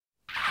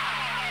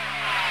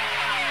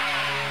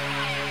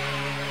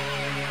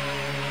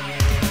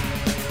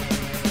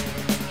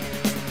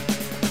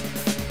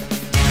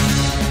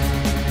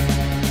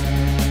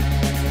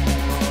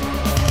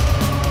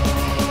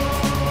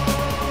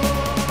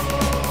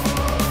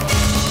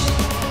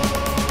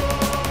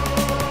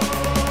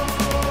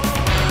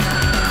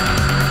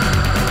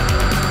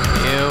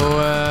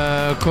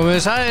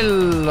Komið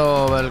sæl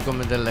og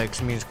velkomin til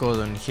leiks mín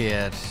skoðun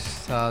hér.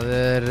 Það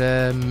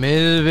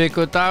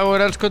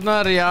miðvikudagur,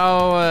 elskurnar, já,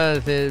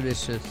 þið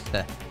vissuð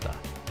þetta.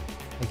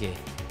 Ekki.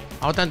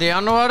 8.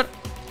 janúar,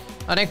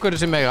 það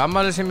einhverju sem eiga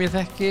afmæli sem ég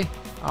þekki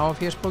á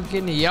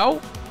fésbókinni, já.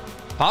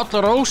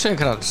 Páll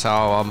Rósenkrantz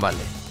á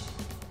afmæli.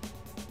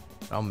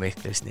 Frá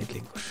miklu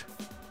snillingur.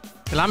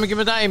 Til hamingju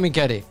með daginn, minn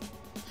kæri.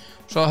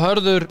 Svo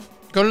Hörður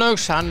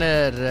Gunnlaugs, hann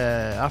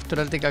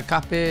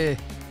afturheldingakappi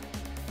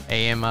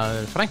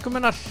eiginmaður frænku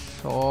minnar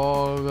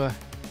og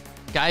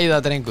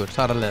gæðadrengur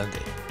þar að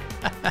leiðandi.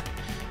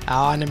 Já,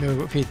 hann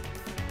mjög fín.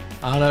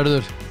 Hann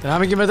Hörður, til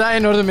hamingju með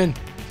daginn, Hörður minn.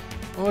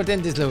 Þú ert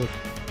yndislegur.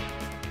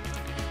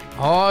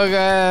 Og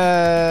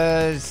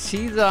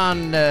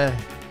síðan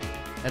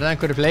það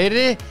einhverju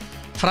fleiri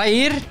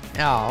frægir,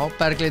 já,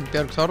 Berglind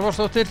Björg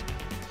Þorvaldsdóttir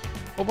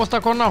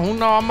fótboltakona, hún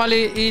á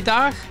afmæli í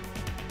dag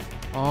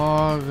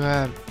og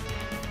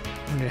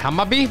hún í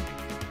Hammarby,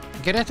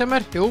 ekki rétt hjá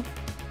mér, jú.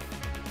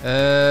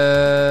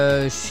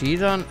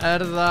 Síðan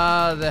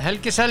það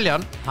Helgi Seljan,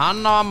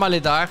 hann á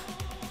afmæli í dag,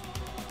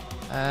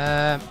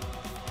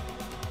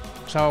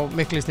 sá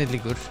mikli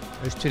snillingur,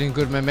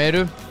 austfirðingur með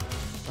meiru.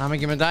 Það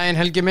ekki með daginn,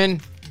 Helgi minn.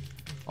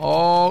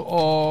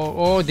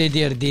 Og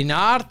Didier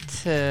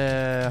Dinart,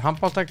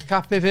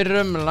 handboltakappi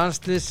fyrrum,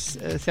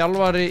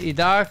 landsliðsþjálfari í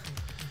dag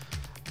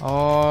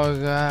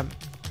og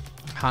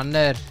hann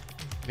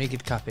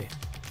mikill kappi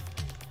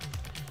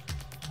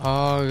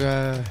og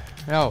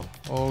já,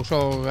 og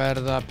svo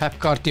það Pep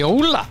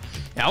Guardiola,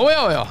 já,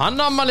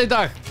 hann afmæli í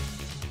dag.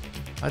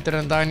 Þetta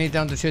enn dag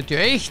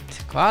 1971.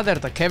 Hvað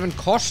þetta? Kevin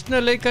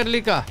Costner leikar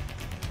líka.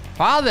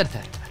 Hvað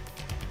þetta?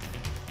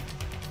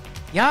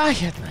 Já,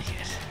 hérna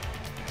hér.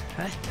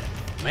 Þetta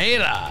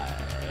meira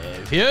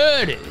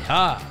fjörið,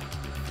 já.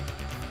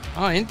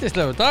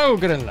 Yndislegu dagur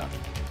greinlega.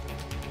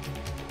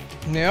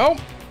 Já.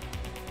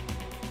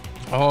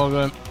 Og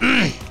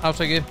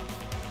afsakið,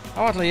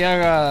 þá ætla ég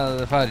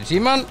að fara í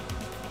símann.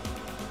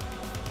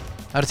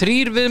 Það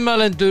 3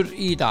 viðmælendur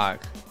í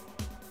dag.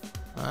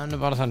 Það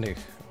bara þannig.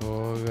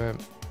 Og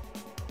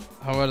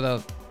þá það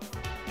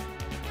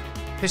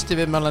fyrsti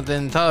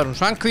viðmælendinn, það hún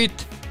Svankvít.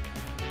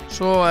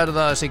 Svo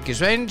það Siggi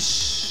Sveins.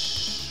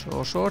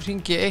 Og svo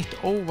hringi eitt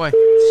óvænt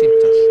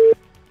símtal.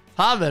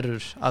 Það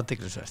verður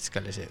athyglisvert,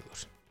 skal ég segja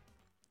ykkur.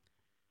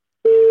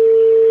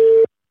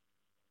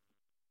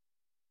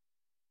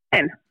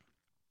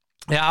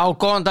 Já,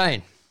 góðan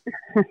daginn.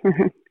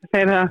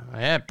 Segir það.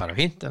 Ég bara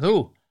fínt, en þú?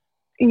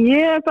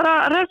 Ég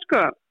bara rætt,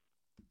 sko.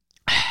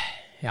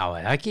 Já,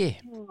 ekki?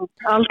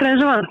 Aldrei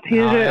eins og vant.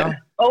 Ég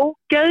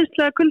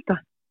ógeðslega kulda.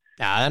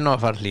 Já, það nú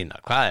að fara hlýna.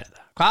 Hvað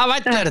þetta? Hvað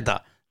vænt þetta?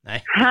 Nei.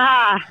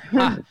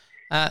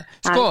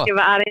 Sko.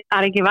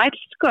 Það ekki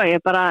vænt, sko.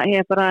 Ég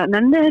bara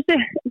nenni þessi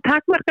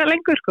takmarka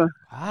lengur, sko.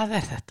 Hvað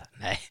þetta?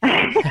 Nei.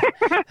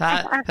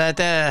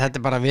 Þetta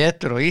bara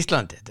vetur á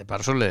Íslandi. Þetta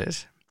bara svoleiðis.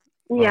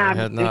 Já,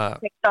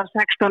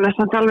 16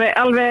 samt alveg.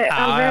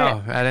 Já,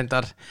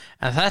 reyndar.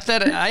 En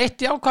þetta eitt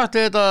jákvætt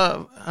við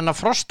þetta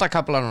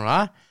frostakafla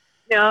núna.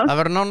 Já. Það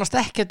verður nánast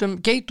ekkert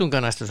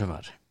geitunga næstu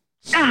sumar.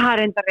 Það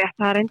reyndar rétt.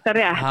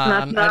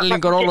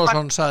 Erlingur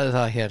Ólafsson sagði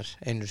það hér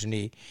einu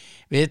sinni í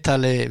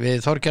viðtali við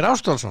Þorgeir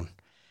Ástólfsson.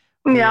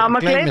 Já,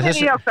 maður gleymir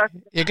því jákvætt.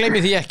 Ég gleymi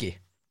því ekki.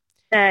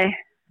 Nei.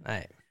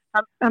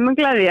 Það mun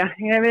gleðja,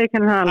 ég veit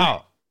ekki það. Já,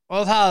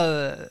 og það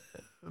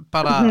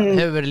bara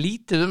hefur verið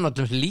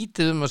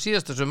lítið á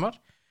síðasta sumar.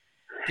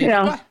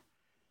 Já.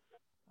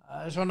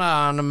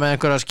 Svona með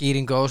einhverja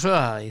skýringu á þessu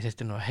að ég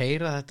þyrfti nú að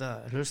heyra þetta,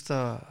 hlusta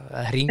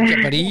að hringja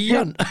bara í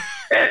hann.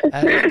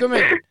 Erlingur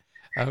minn.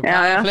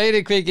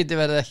 Fleiri kvikindi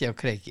verði ekki á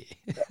kreiki.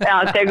 Já,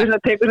 tekur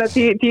það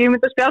 10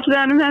 mínútur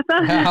spjallið þetta.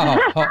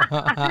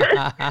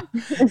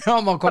 Já,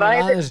 maður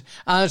komið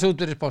aðeins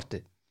út fyrir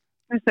sportið.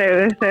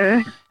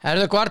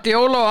 Segðu.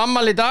 Guardiola og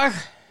afmæli í dag.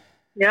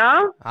 Já.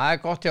 Það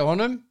gott hjá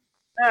honum.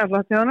 Já,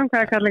 flott hjá honum.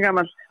 Hvað kallinn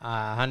gamall?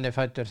 Hann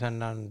fæddur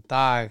þennan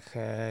dag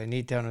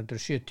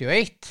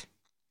 1971.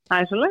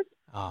 Það svolítið.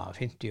 Já,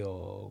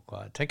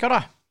 52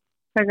 ára.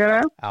 2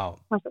 ára? Já.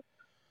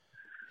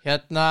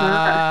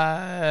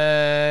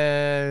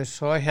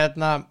 Svo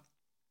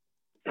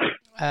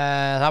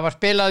það var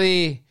spilað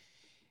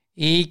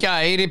í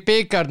gær í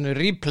bikarnu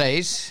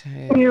Replays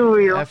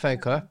FA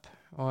Cup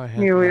og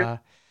það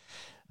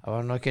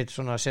var nokkið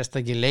svona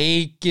sérstakki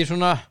leiki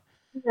svona.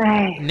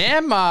 Nei.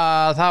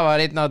 Nema það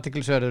var einn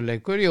athyglisverður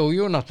leikur,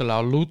 jú,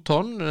 náttúrulega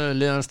Luton,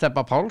 liðan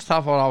Stebba Páls,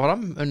 það fór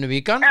áfram, unnu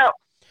Víkan. Já.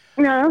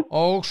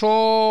 Og svo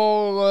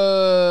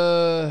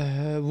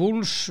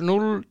Wolves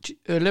 0,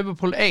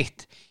 Liverpool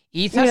 1.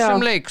 Í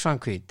þessum leik,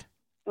 Svankvít,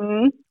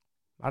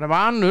 var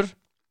vanur,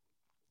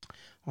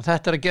 og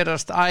þetta að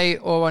gerast æ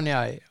ofan í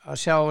æ, að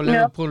sjá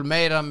Liverpool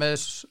meira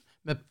með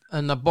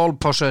ball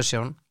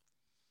possession.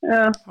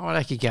 Já. Það var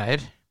ekki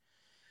gær.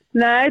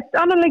 Nei,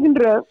 annar leikinn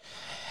röð.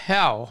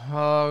 Já,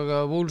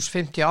 og Wolves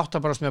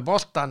 58% með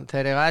boltan,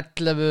 þeir eiga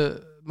 11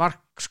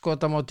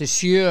 markskota móti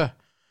 7.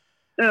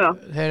 Já.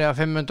 Þeir eiga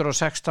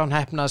 516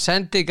 heppnað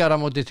sendingar á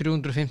móti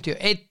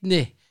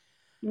 351.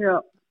 Já.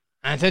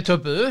 En þeir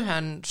töpuðu,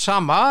 en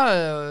sama,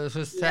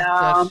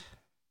 þetta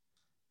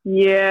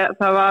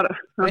Það var...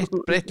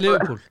 Breytt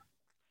Liverpool.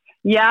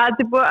 Já,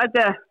 þetta er búið,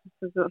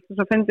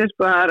 svo finnst ég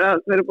sko,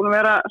 við erum búin að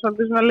vera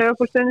svolítið svona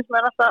Liverpool-stöðni sem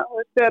alltaf,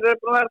 þeir eru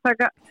búin að vera að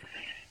taka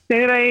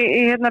sigra í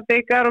hérna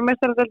byggar og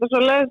mestaradeild og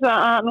svoleiðis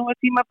að nú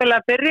tímabilið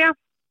að byrja.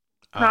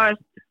 Það er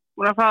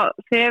búin að fá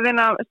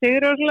þefinn af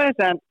sigri og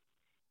svoleiðis, en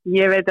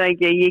ég veit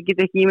ekki, ég get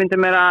ekki ímyndið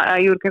mér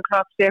að Jürgen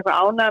Klopp sé eitthvað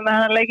ánægð með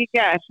hann leik í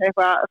gær,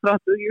 eitthvað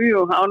þróttu,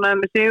 ánægð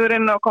með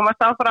sigurinn og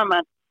komast áfram,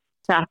 en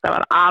þetta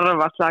var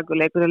arfaslagur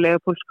leikur í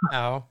Liverpool, sko.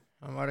 Já,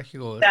 hann var ekki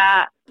góður.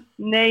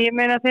 Nei, ég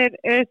meina þeir,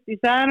 ég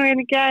sagði nú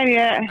hérna í gær,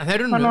 en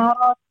þeir unnu?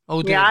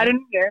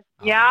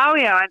 Já,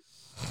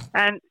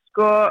 en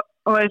sko,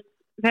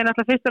 þeir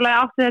náttúrulega fyrstulega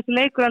átti þessi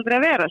leikur aldrei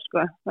að vera, sko.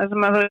 Það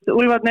sem að,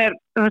 Úlfarnir,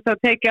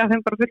 að tekja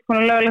þeim bara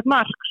fullkomlega löglegt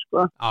mark,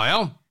 sko. Já.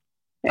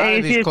 Það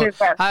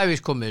er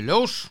víst komið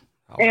ljós.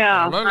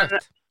 Já,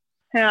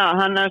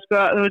 hann er sko,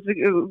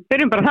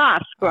 byrjum bara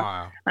þar, sko.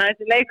 En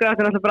þessi leikur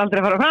átti náttúrulega bara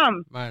aldrei að fara fram.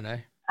 Nei.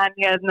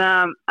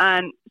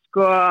 En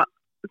sko,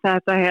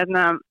 þetta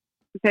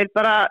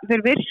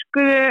þeir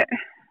virkuðu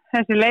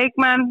þessi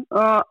leikmenn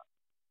og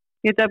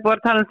ég þetta er búið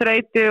að tala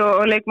þreytu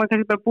og leikmenn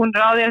kannski bara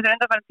búinir á því að þetta er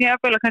enda bara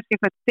tímabil og kannski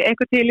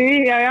eitthvað til í,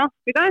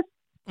 býta aðeins.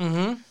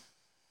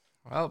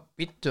 Já,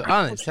 býttu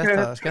aðeins,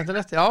 þetta er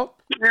skemmtilegt, já.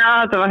 Já,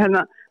 þetta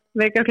var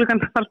veikar klukkan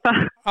falta.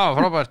 Já,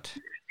 frábært.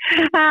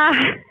 Já.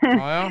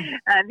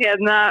 En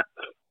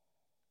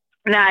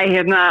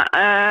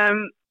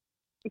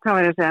hvað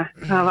var ég að segja?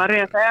 Hvað var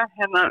ég að segja?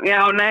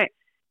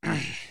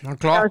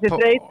 Klopp.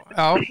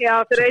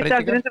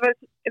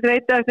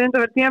 Þreyta eftir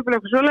undanverð tímabil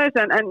og svoleiðis,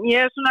 en ég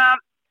er svona,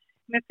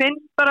 mér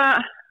finnst bara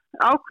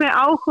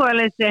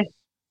áhugaleysi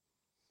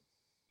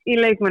í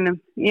leikmönnum.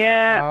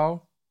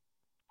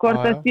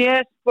 Hvort að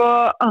ég sko,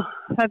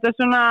 þetta er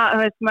svona,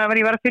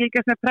 ég var að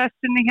fylgjast með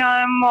pressunni hjá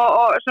þeim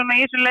og svona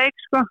í þessu leik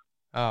sko.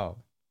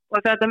 Og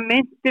þetta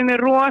myndi mér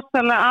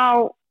rosalega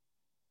á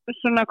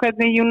svona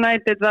hvernig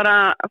United var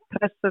að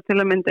pressa til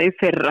að mynda í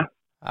fyrra.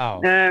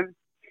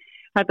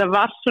 Þetta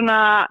var svona,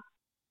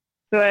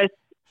 þú veist,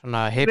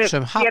 svona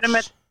hipsum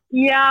haps.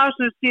 Já,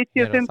 svona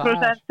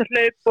 75%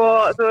 hlaup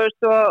og þú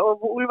veist, og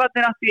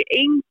Úlfarnir áttu í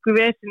engu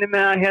vesinu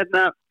með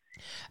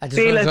að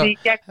spila því í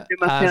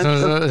gegnum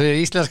Því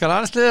íslenska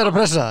landslið er að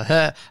pressa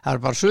það er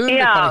bara sumir,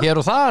 bara hér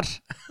og þar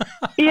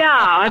Já,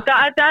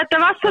 þetta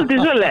var svolítið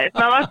svoleiðis,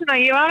 það var svona,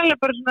 ég var alveg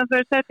bara svona, þú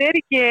veist,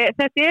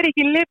 þetta er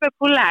ekki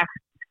Liverpool-legt,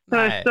 þú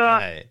veist,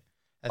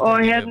 og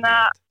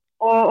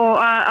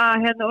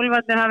að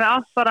Úlfarnir hafi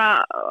allt bara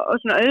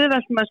svona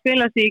auðvelt með að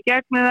spila því í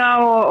gegnum það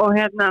og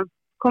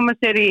koma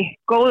sér í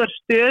góðar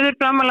stöður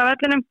framalega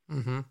vellinum,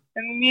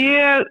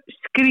 mjög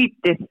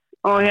skrítið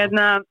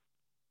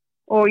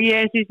og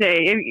ég segi,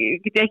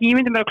 ég get ekki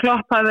ímyndið mér að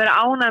Klopp hafi verið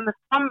ánægð með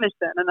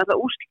frammistöðun, en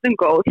það úrslitin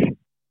góð.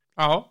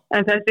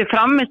 En þessi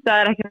frammistöð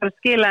er ekki að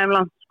skila þeim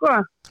langt, sko.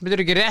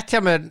 Myndir ekki rétt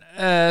hjá mér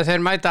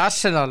þeir mæta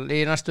Arsenal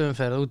í næstu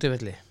umferð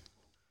útivelli?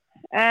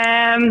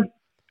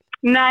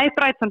 Nei,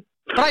 Brighton.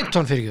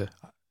 Brighton fyrir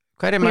ekki?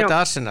 Hverju mæta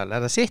Arsenal? Er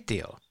það City?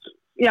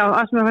 Já,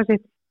 Arsenal var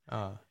City.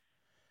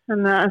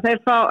 Þannig að þeir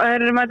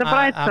mæta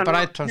Brighton.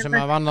 Brighton sem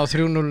að vann á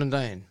 3-0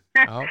 daginn.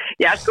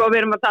 Já, sko,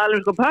 við erum að tala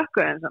um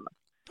pökku eins og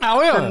Já.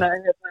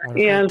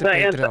 Ég held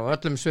á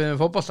öllum sviðum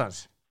fótboltans.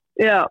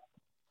 Já,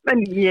 en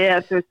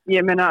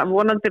ég meina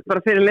vonandi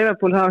bara fyrir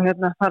Liverpool þá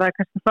fara að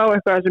kannski fá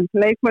eitthvað af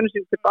þessum leikmönnum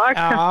sem tilbaka.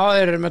 Já,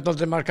 þeir eru með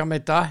aldrei marga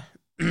meita.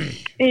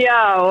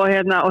 Já,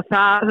 og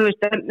það, þú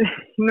veist, ég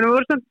meina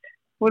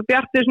voru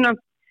bjartið svona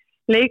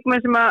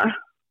leikmenn sem að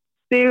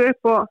stigu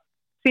upp og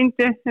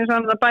sýndu eins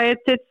og það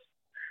Bajetić,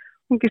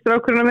 ungi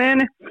strákurinn á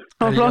miðinni,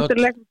 og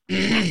flottir leikmenn.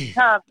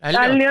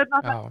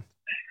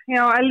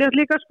 Elliot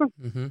líka, sko.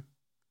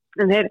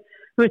 En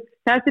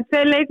þessi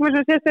tveir leikmenn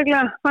sem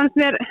sérstaklega fannst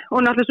mér og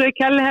náttúrulega svo í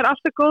Kelly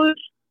alltaf góður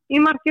í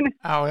markinu.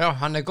 Já,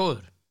 hann er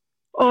góður.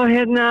 Og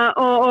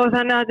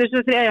þannig að þetta er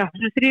svo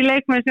þrjú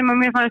leikmenn sem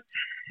að mér fannst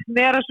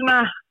vera svona,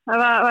 að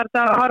var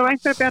það að horfa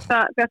einhver bjarta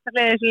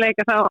leiði þessu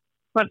leika þá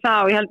var það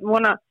og ég held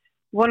vona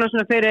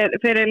svona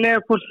fyrir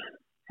Liverpool,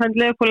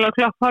 Liverpool og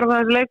Klopp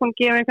horfa þessu leikum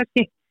gefa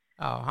kannski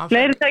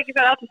fleiri tæki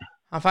fyrir allir.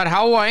 Hann fær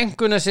háa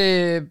einhvern þessi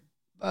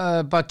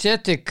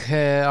Bajetić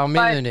á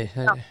miðunni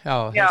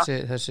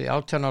þessi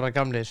 18 ára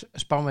gamli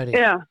Spánverji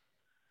já,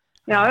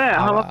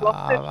 hann var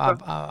flottur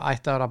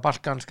ætti að vera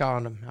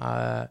Balkanskaganum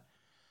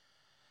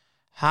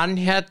hann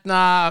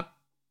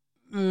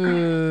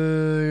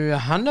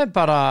hann er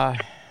bara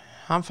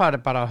hann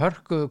fari bara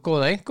hörku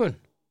góða einhvern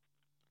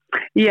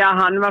já,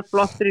 hann var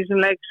flottur í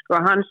þessum leik sko.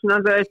 Hann svona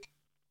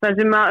það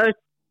sem að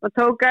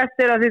tók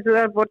eftir að því þú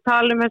er búin að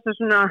tala um þessa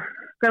svona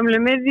gömlu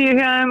miðju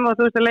hjá þeim og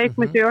þú veist að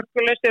leikmenn séu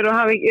orkuleysir og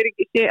hafi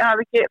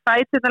ekki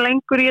bætt þetta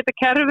lengur í þetta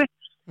kerfi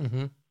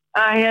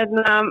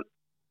að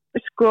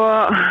sko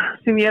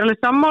sem ég er alveg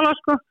sammála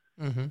sko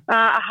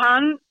að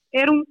hann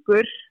er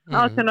ungur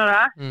 18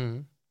 ára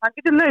hann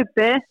getur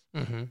hlaupið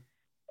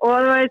og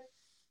þú veist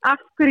af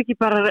hverju ekki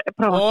bara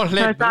prófa og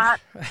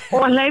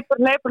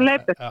hleypur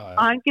og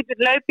hann getur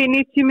hlaupið í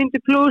 90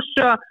 mínútur pluss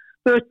og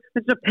þú veist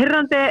þetta er svo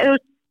pirrandi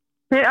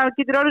það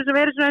getur orðið sem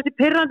verið svona þessi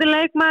pirrandi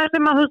leikmaður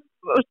sem að þú veist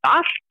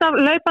alltaf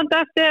laupandi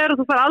eftir og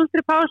þú fær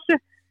aldrei pásu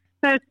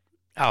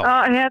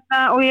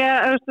og ég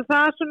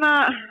það er svona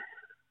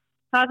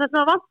það er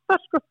svona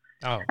vantar sko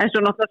en svo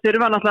náttúrulega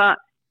þurfa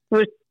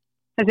náttúrulega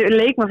þessi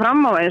leikma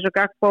fram á eins og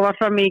Gagbo var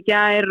fram í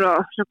gær og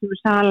svo komur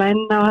Sala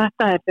inn á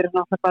þetta þeir þurfa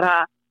náttúrulega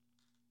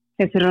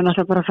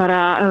bara að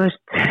fara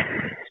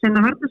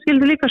sinna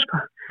hörnskildu líka sko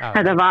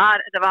þetta var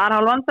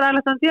hálf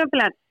vandræðilegt á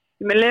tímabili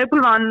með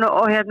Liverpool vann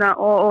og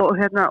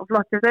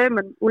flottið þau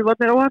menn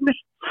Úlfarnir óhafnir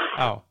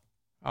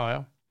já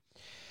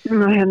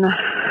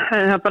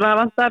það bara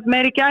vantar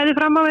meiri gæði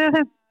fram á við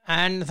þeim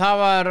en það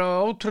var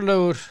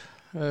ótrúlegur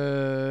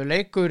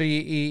leikur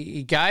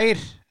í gær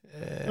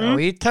á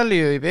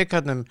Ítalíu í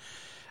bikarnum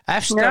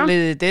efsta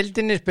liði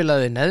deildinni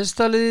spilaði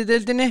neðsta liði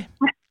deildinni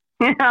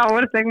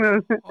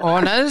og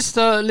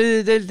neðsta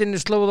liði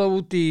deildinni slóða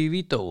út í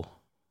Vító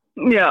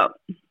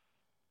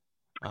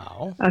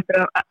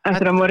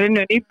eftir að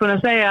Mourinho er íbúin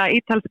að segja að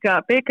ítalska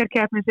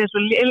bikarkeppnin sé svo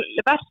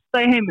besta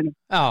í heiminum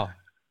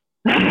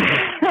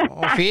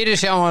og fyrir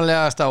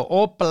sjáanlegast á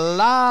og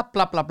bla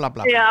bla bla bla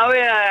bla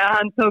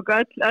hann tók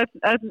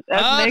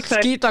öll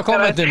skýta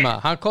kommentum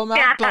hann kom með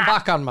allan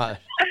bakkan maður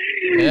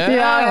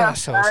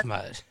svo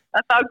maður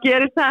þá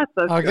gerist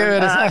þetta þá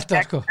gerist þetta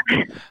sko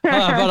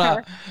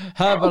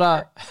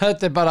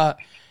þetta er bara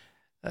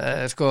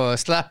sko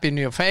slap in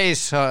your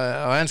face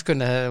á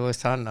enskunni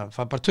hann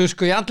fær bara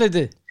tusku í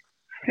andlitið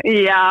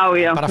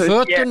bara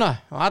fötuna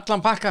og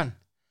allan pakkan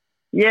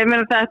ég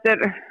meina þetta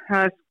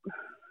er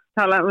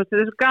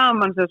svo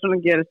gaman sem svona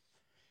gerist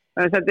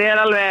þetta er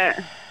alveg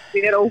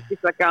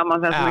ógeðslega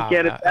gaman það sem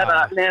gerist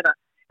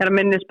er að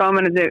minni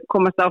spámennir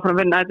komast áfram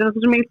vinna þetta er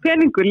svo mikið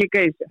peningur líka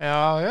í þessu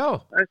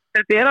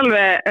þetta er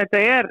alveg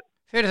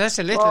fyrir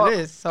þessi litlu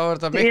lið þá er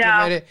þetta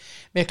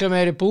miklu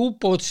meiri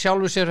búbót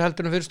sjálfur sér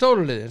heldur en fyrir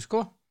stóru liðin sko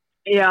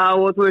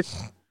og þú veist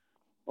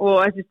og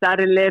þessi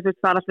stærri lið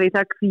fara svo í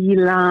það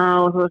kvíla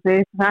og þú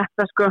veist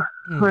þetta sko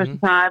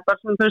það er bara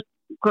svona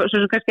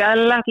svo kannski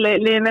eðlilegt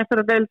liðið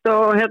meistaradeild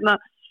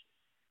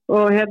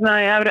og í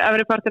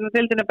efri partinu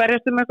deildinu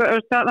berjast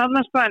eitthvað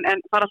annars sko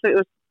en fara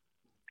alltaf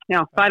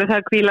farið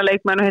það kvíla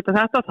leikmenn og hitta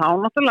þetta og þá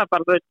náttúrulega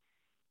bara þú veist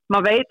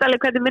maður veit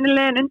alveg hvernig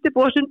minnilegin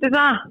undirbúast undir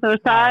það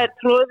það er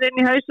tróðinn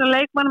í hausinu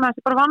leikmannum það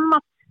er bara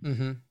vannmatt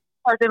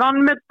það er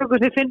vannmatt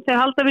þeir finnst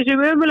þeir halda við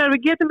sér umulega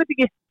við getum þetta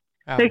ekki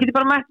þeir getur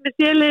bara mætt með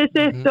séliðið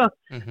sitt og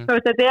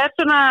þetta er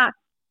svona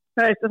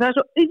það er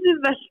svo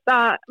auðvelt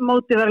að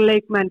mótivera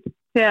leikmenn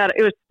þegar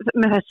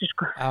með þessu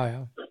sko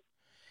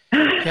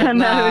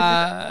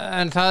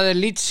en það er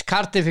Leeds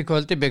Cardiff í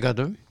kvöld í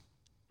bikarnum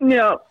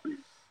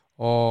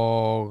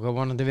og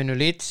vonandi vinnur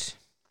Leeds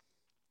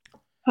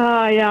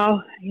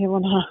ég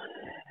vona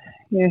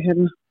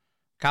það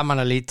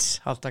gaman að Leeds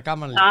alltaf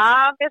gaman að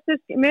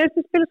Leeds mér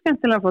finnst spila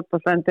skemmtilega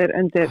fótbolta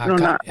undir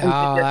núna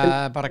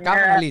bara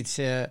gaman að Leeds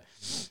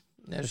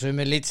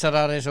sumir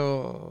Leedsarar eins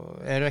og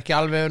eru ekki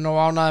alveg nóg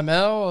ánægði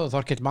með þá og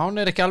Þorkell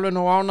Máni er ekki alveg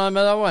nóg ánægði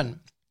með þá en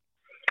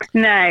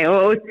nei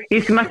og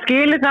maður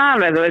skilir það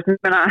alveg þú veist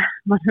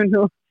maður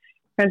nú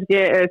kannski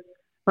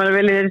maður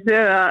viljið þeirri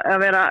stöðu að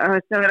vera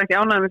ekki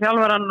ánægður með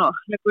þjálfarann og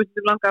leika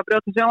út langa að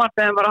brjóta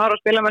sjónvarpið en bara að horfa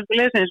að spila með sko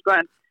liðsins sko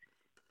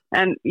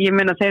en ég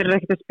meina þeir eru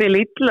ekkert að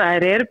spila illa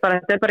þetta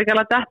er bara ekki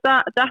alveg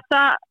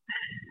detta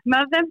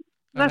með þeim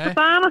þessa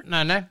dagana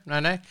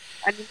nei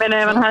en ég meina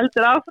ef hann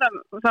heldur áfram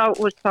þá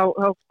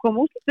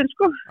kom úrslitin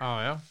sko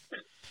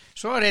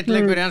svo er einn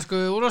leikur í ensku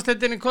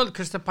úrvalsdeildinni í kvöld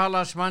Crystal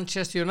Palace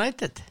Manchester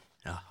United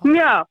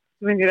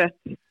mikið rétt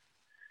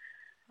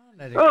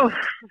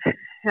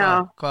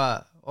hvað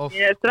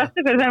ég er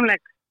stressið fyrir þeim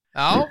leik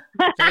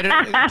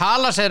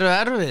Palace eru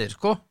erfiðir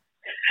sko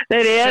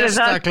þeir eru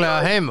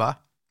sérstaklega heima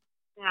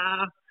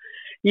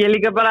ég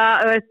líka bara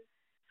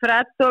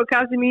Fred og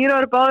Casemiro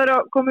eru báðir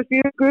og komið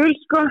 4 gul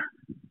sko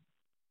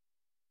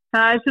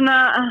það er svona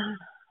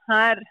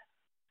það er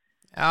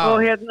og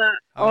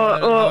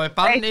er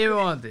banni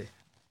yfirvonandi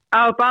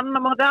á banna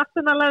móti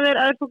afturnalega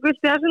þeir fór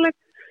gult í þessu leik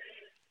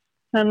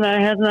þannig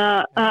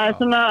það er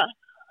svona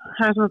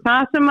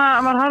það sem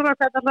að maður horfa á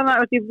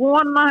hvernig ég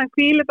vona hann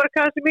hvíli bara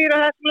Casemiro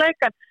þessum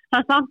leikan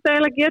hann samt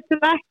eiginlega getur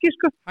það ekki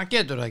sko hann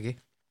getur það ekki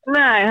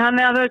nei, hann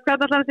er að þú veist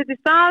hvernig hann sitt í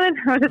staðinn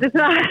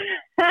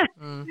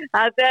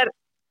þetta er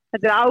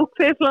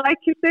ákveð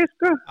flækjum sig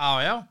sko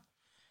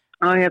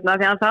og því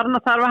hann þarf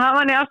að hafa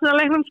hann í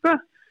Arsenal-leiknum sko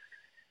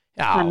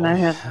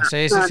það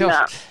segir sér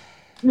sjálft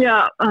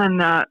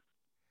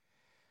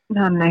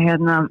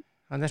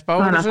hann er spáð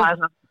þessu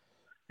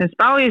þessu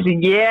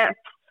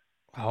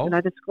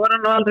þetta skora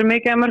nú aldrei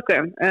mikið að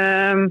mörgum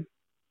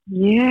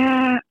ég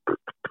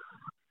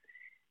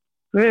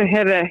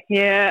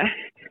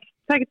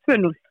takk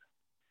 2-0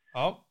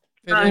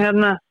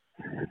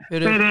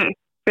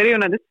 fyrir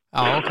United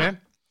ok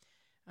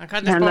en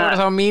hvernig spáður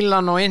þá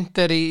Milan og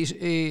Inter í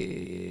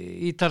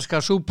ítalska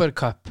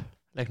Supercup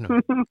leiknum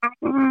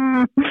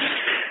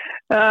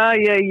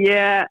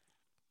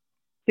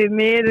því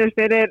miður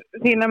fyrir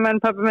þína menn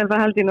pappi menn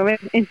það held ég nú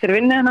Inter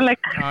vinni hennar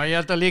leik ég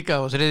held að líka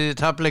og þriði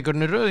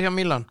tapleikurinn er röð hjá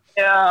Milan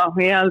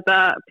ég held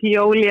að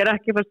Pioli er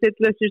ekki fyrir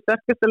stillust í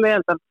sterkasta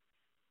leiðaldan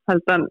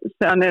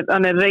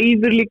hann er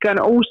reiður líka,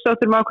 hann er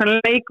ósáttur með ákveðna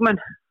leikmenn,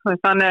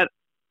 hann er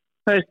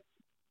svona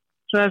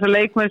þessar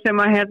leikmenn sem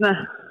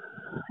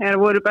að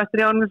voru bestir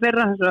í ánum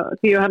fyrra,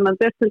 Tíu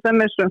Hernández til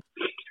dæmis og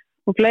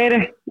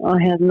fleiri, og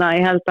ég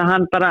held að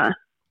hann bara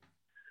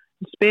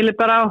spilir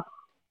bara á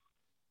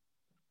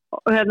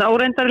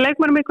óreindari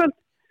leikmennum í kvöld.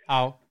 Já.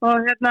 Og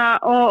ég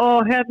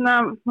held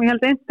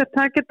að Inter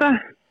taki þetta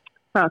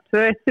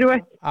 2-1,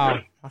 3-1. Já,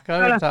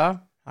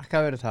 þakka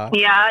verið það.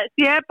 Já,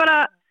 ég er bara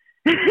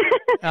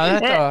Já,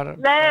 þetta var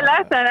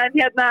leiðilegt,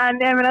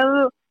 en ég meina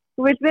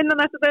þú vilt vinna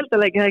næsta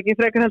deildarleik, það ekki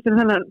frekar heldur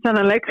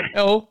þennan leik.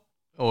 Jú.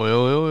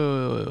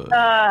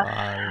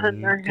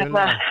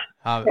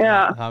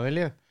 Það vil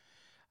ég.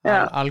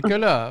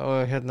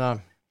 Algjörlega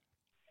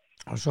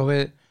og svo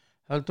við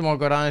höldum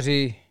okkur aðeins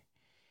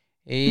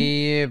í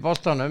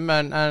boltanum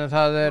en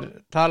það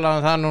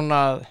talað það núna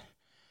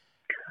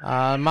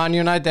að Man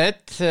United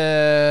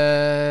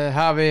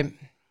hafi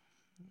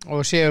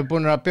og séu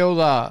búin að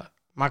bjóða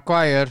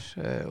Maguire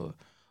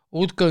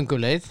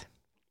útgönguleið.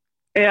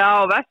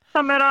 Já,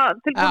 Vestam er að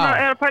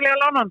pæla í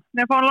að lána hann,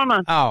 nefn fá hann lána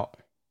hann. Já.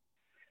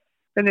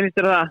 Hvernig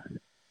lístur það?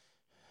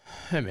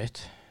 Einmitt.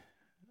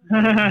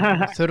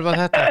 Þurfa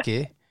þetta ekki?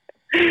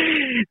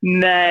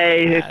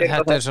 Nei.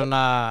 Þetta er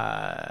svona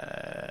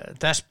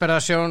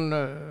desperasjón,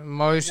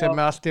 Mói sem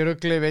er allt í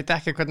rugli, veit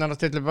ekki hvernig hann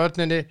stillir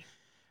vörninni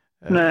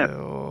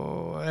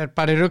og er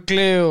bara í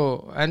rugli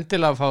og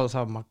endilega fá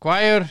það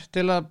Maguire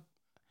til að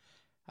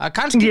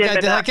kannski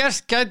gæti það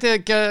gerst,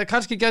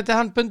 kannski gæti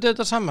hann bundið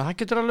þetta saman, það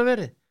getur alveg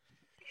verið.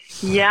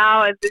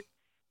 Já,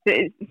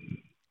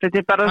 þetta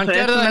er bara hann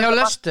gerði það hjá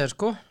Leicester,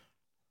 sko.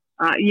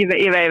 Ég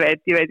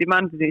veit, ég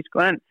mann til því, sko,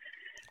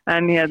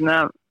 en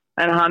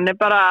hann er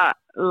bara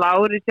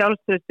lágur í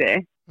sjálfstrausti,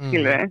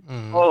 skilur við,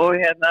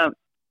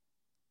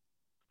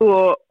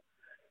 og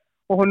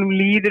honum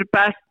líður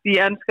best í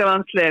enska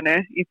landsliðinu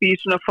í því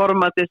svona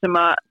formati sem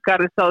að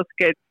Gareth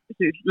Southgate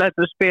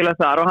lætur að spila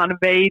þar og hann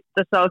veit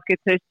að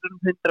Southgate treystir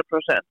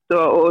 100%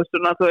 og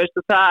svona þú veist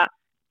og það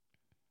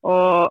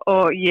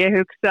og ég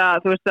hugsa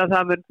þú veist að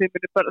það muni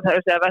bara það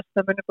er að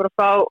Vestam muni bara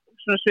fá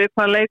svona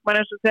svipaðan leikmann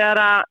eins og þegar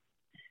að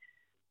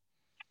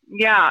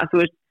já þú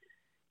veist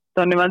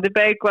Donny van de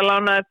Beek var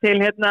lánaður til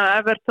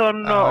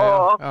Everton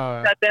og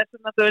þetta er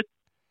svona þú veist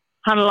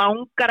hann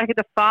langar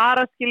ekkert að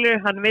fara skilur,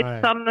 hann vill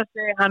sanna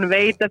sig, hann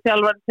veit að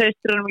þjálfarinn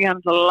treystir honum ekki,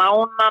 hann er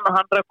lánan og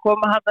hann er að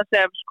koma hann að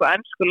sem sko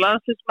ensku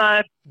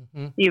landsliðsmaður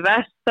í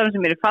Vestam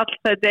sem er í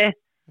fallsæti,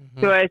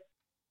 þú veist,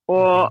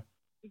 og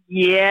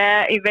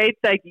ég veit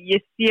það ekki,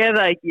 ég sé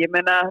það ekki, ég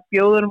meina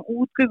bjóður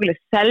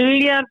útgönguleg,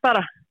 selja hann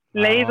bara,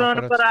 leiða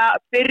hann bara,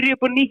 byrja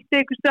upp og nýtt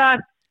einhvers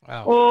staðar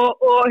og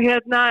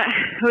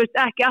þú veist,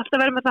 ekki alltaf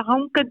vera með það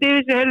hangandi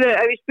yfir sig, heyrðu,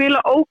 ef ég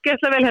spila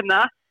ógeðslega vel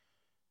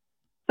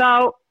þá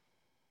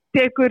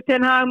tekur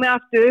Ten Hag með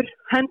aftur,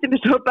 hendur mig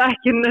svo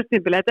bekkinn næst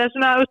tímabil. Þetta er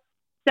svona,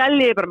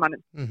 seljiði bara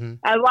mannin.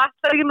 Ef þú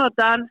ætlar ekki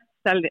nota hann,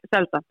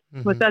 selda.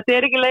 Þetta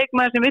er ekki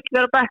leikmaður sem vill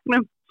vera á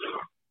bekknum.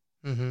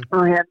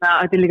 Og þetta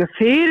er líka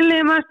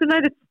fyrirlið Manchester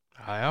United.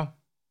 Já,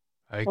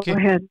 auki.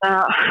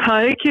 Og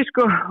auki,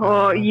 sko.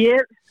 Og ég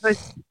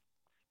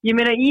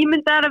meina,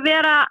 ímyndar að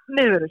vera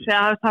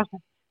miðvörður,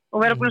 og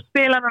vera búin að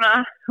spila núna,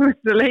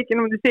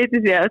 leikinu mútið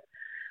setja sér.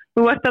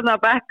 Þú ert þarna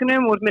á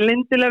bekknum, úr með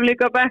Lindelöf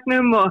líka á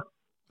bekknum og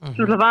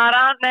svo var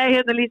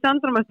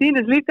Lísandro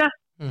Martínez líka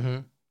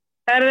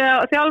er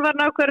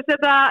þjálfarinn ákveður að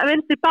setja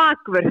vinstri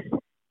bakvörð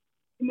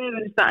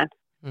miður í staðinn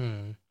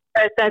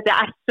þetta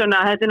er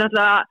svona, þetta er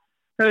náttúrulega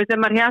þú veist, ef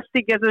maður hélt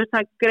ekki að þú veist,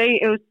 það grei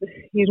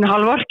í svona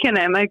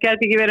hálfvorkinni, maður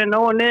geti ekki verið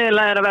nógu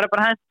niðurlæðir að vera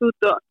bara hent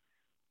út og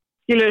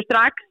skiluðu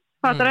strax,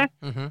 fattar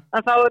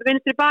að þá er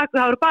vinstri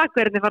bakvörð, þá eru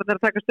bakverðinni farnar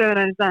að taka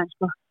stöðuna í staðinn,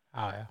 sko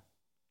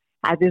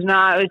þetta er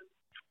svona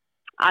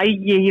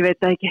ég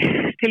veit það ekki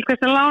til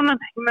hvers að lána,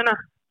 ég meina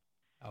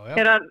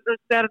er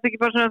þetta ekki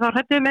bara svona þá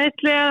hrættið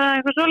meðsli eða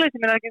eitthvað svoleiðis,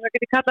 ég meina ekki að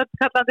geti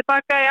kallað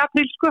tilbaka í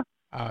apríl sko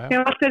ég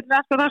var alltaf til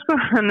það sko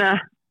þannig að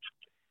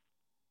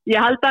ég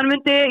held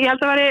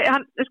að væri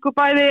hann sko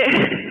bæði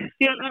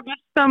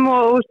Vestam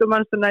og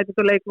Manchester United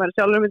og leikmaður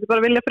sjálfur myndi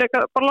bara vilja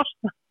freka bara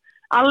losna,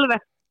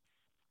 alveg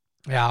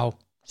Já,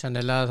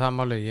 sennilega það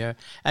máli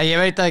ég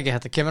veit ekki,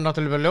 þetta kemur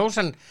náttúrulega ljós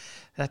en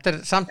þetta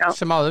er samt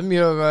sem áður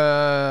mjög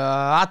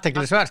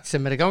athyglisvert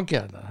sem er í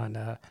gangi þarna,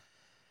 þannig að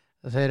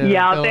þeir eru að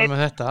bjóða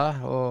með þetta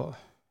og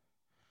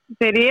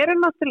þeir eru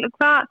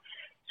náttúrulega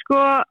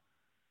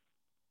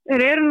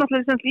þeir eru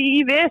náttúrulega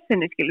í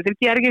vesinni skilur, þeir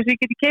gera ekki eins og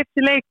ég geti keypt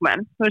til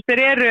leikmenn þú veist, þeir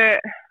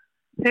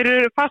eru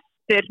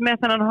fastir með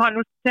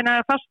þennan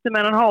fastir með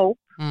þennan hóp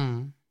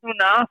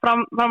núna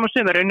fram á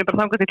sumarinu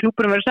bara þangað til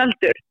klúbburinn verður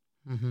seldur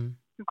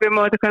við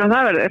má veit hvernig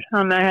það verður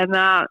þannig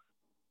að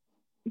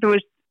þú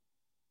veist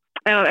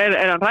er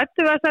hann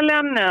rættu við að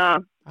selja hann eða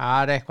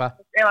það er eitthvað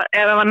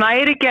ef það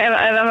næri ekki, ef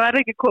það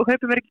verður ekki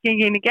kaupið verður ekki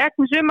gengið inn í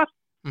gegn í sumar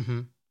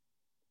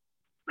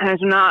það er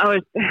svona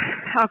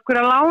af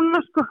hverju að lána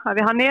sko af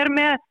því hann er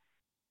með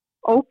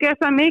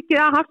ógeðslega mikið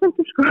að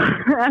hafsendum sko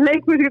að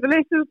leikmenn sem getur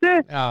leikt þessu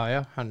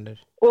já, hann er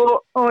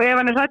og ef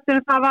hann er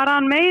hrættur það var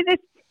hann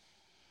meiðist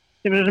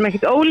sem er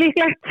ekkert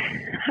ólíklegt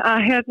að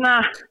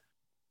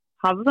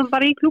hafði hann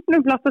bara í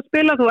klúbnum, flott að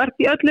spila, þú ert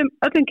í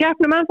öllum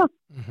keppnum ennþá.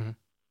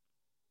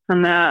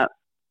 Þannig að,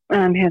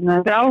 en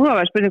þetta er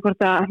áhugaverð, spurning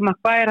hvort að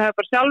Maguire hafi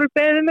bara sjálfur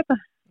beðið þetta.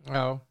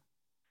 Já.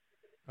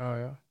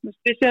 Það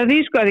spyrst ég að því,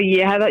 sko, að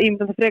ég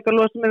myndi að frekar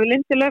losa mig við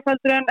Lindelöf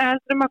heldur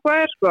en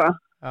Maguire, sko.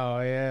 Já,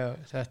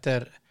 þetta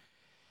er,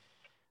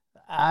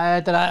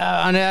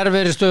 hann er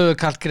erfiðri stöðu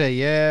kalt greið,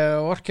 ég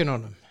orkin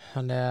honum.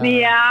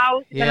 Já,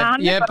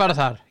 ég er bara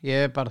þar.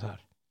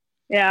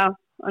 Já,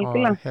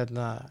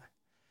 algjörlega.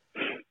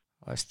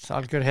 Og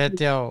algjör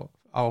hetja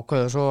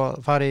ákveðu svo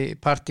fari í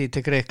partí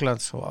til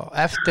Grikklands og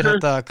eftir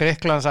þetta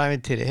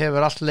Grikklandsævintýri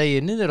hefur allt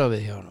legið niður á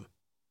við hjá honum.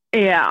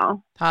 Já.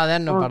 Það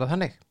er nú bara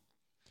þannig.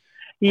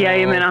 Já,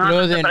 ég meina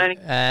blöðin,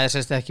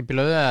 ekki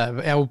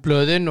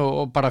blöðin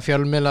og bara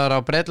fjölmiðlar á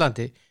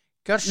Bretlandi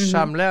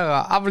gjörsamlega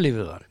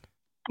aflífuð hann.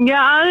 Já,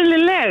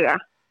 aðlilega.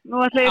 Nú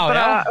ætla ég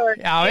bara...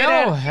 Já,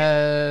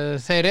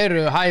 þeir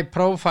eru high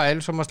profile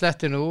sem að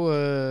sletti nú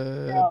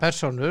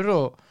personur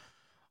og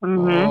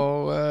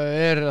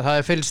það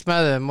er fylgst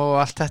með þeim og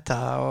allt þetta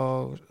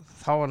og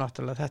þá er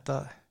náttúrulega þetta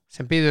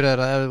sem býður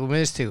þeirra ef þú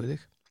miðstígur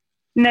þig.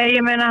 Nei,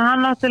 ég meina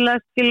hann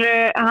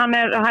náttúrulega hann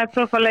er high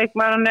profile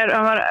leikmaður,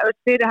 hann er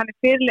fyrir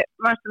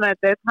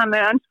Manchester, hann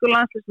er ennsku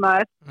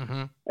landsliðsmaður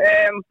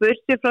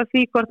burtsér frá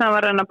því hvort hann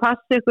var að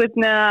passa ykkur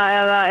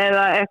eða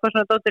eitthvað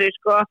svona dóttir í,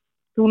 sko,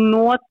 þú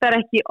notar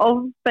ekki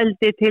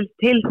ofbeldi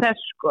til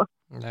þess, sko.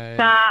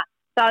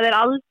 Það er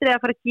aldrei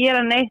að fara að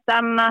gera neitt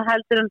annað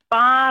heldur en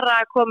bara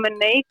að koma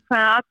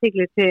neikvæða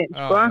athygli til,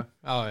 sko.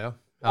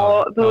 Og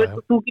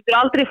þú getur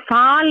aldrei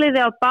falið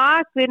þig á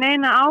bak við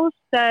neina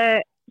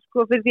ástæðu, sko,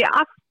 fyrir því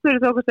aftur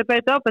þú okkur að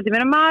beita ofbeldi. Ég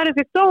meina, maðurinn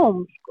fikk dóm,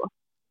 sko.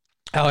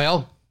 Já,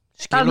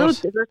 skilur.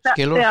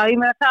 Já, ég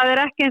meina, það er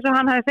ekki eins og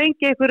hann hafi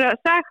fengið ykkur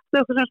sagt,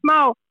 ykkur svona smá,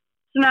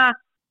 svona,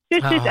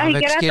 hann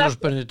fekk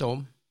skilurspörnið dóm.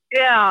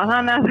 Já,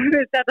 þannig að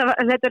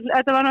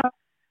þetta var nú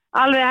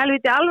alveg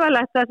helviti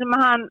alvarlegt það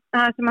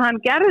sem hann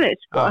gerði,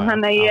 sko.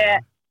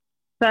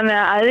 Þannig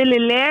að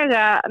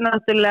eðlilega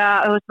náttúrulega,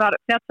 þú veist, var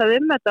fjallað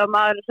þetta og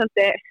maður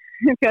svolítið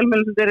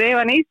fjölmiðlum svolítið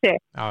rifan í sig.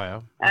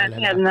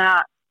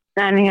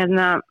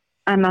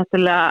 En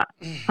náttúrulega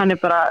hann er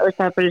bara,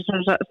 það er bara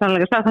svona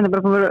sannlega sagt, hann er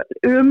bara komið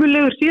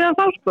umulegur síðan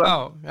þá, sko.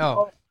 Já.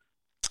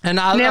 En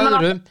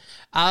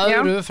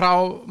aðru frá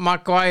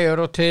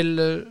Maguire og til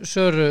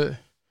Söru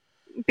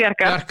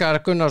Bjarkar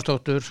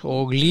Gunnarsdóttur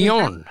og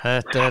Lyon,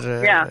 þetta er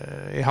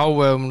í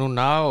hávegum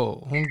núna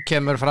og hún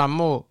kemur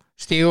fram og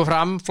stígur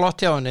fram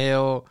flott hjá henni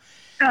og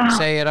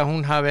segir að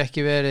hún hafi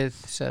ekki verið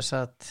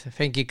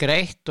fengið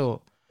greitt og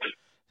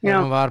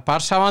þegar hún var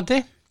barsáandi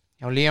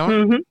hjá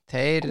Lyon,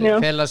 þeir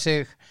fela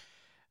sig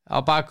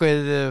á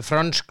bakvið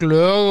frönsk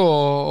lög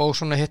og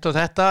svona hitt og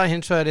þetta,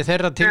 hins vegar í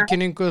þeirra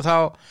tilkynningu þá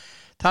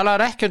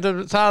talar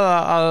ekkert það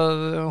að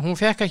hún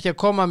fekk ekki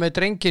að koma með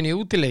drengin í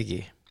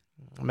útileiki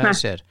með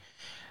sér.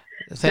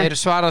 Þeir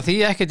svara því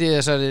ekkert í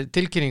þessari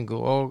tilkynningu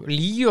og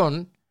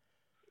Lyon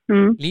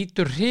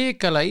lítur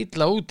hrikalega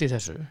illa út í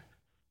þessu.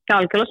 Já,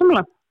 algjörlega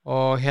sammála.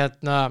 Og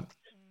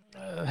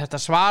þetta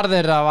svar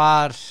þeirra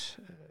var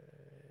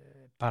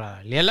bara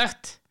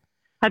lélegt.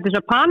 Þetta er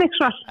svo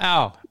paniksvar. Já,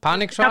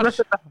 paniksvar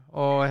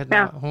og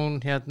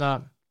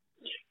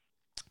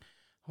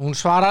hún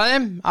svaraði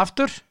þeim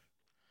aftur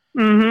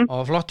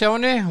og flott hjá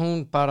henni,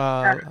 hún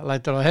bara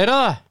lætur að heyra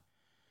það.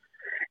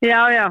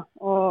 Já,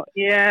 og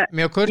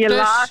mjög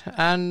kurteis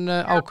en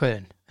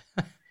ákveðin.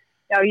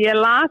 Já, ég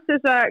las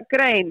þessa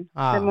grein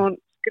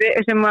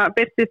sem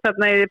birtist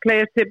þarna í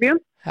Players Tribune.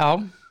 Já.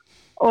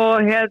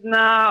 Og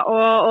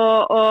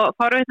og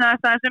forvitnaði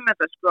það sem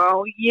þetta, sko,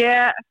 og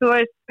þú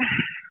veist,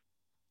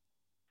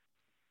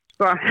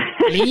 sko.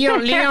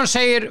 Lyon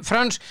segir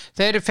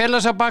þeir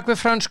fela sig bak við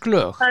frönsk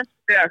lög.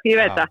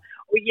 Ég veit það.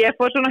 Og ég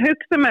fór svona að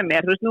hugsa með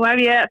mér, þú veist, nú hef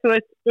ég,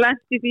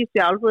 lent í því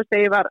sjálf, þú veist,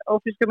 þegar ég var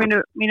ófrísk á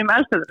mínum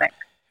eldstöðuleik.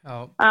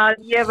 Að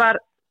ég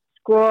var,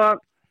 sko,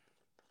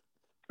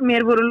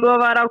 mér voru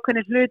lofaðar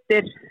ákveðnir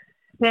hlutir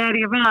þegar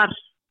ég var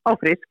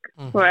ófrísk,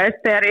 þú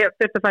veist, þegar ég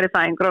þurfti að fara í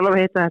fæðingur og lofa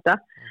að hitta þetta,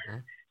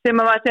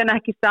 sem að var sen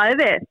ekki staðið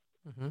við.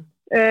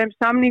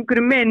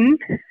 Samningur minn,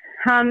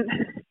 hann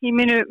í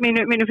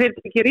mínu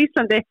fyrirtæki í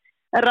Íslandi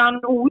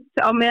rann út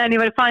á meðan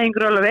ég var í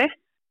fæðingur og lofi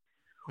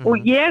og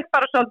ég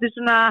bara svolítið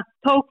svona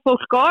tók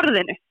fólk á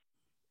orðinu,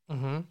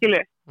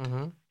 skilu.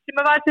 Sem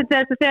að var sem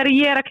þess að þegar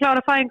ég er að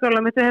klára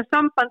fæðingarorlof mitt og hef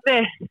samband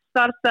við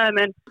starfstæði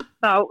minn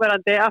þá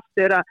verandi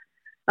aftur að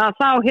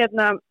þá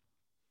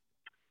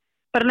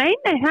bara nei,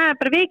 það er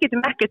bara við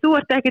getum ekki, þú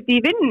ert ekkert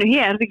í vinnu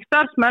hér, þú ert ekki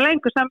starfsmaður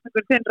lengur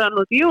samfengur þinn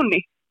rann út í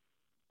júní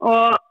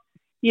og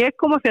ég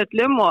kom á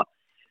fjöllum og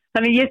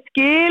þannig ég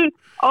skil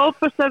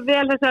óbúrslega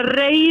vel þessa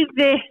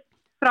reiði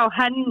frá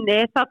henni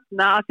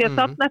þarna að því að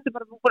þarna ertu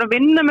bara búin að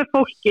vinna með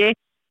fólki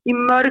í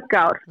mörg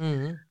ár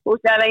og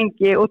það er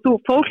lengi og þú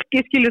fólki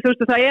skilju, þú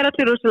veist, það er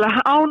allir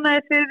rosalega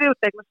ánægðir fyrir því og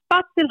það er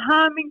spatt til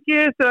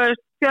hamingju, þú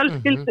veist,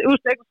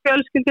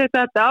 fjölskyldu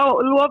þetta og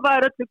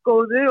lofaður öllu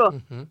góðu og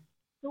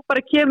þú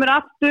bara kemur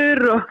aftur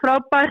og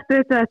frábært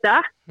þetta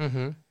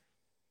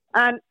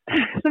en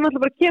sem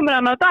alltaf bara kemur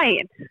hann á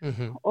daginn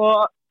og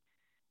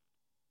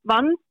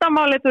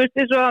vandamálið, þú veist,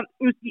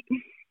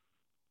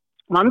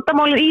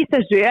 vandamálið í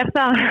þessu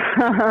það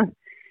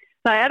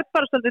það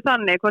bara svolítið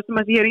þannig, hvað sem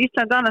að sé hér í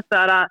Íslandi annars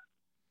staðar að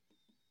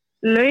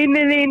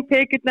launin þín,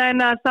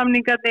 tekjurnar,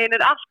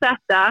 samningarnir, allt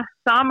þetta,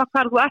 sama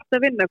hvar þú ert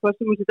að vinna, hvað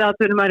sem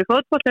þetta maður í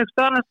fótbolta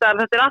annars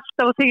staðar, þetta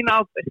alltaf á þín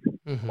ábyrgð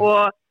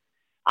og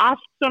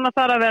allt svona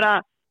þarf að vera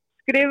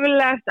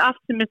skriflegt,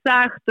 allt sem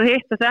sagt og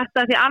hitt og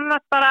þetta, því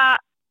annars bara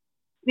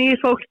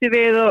snýr fólki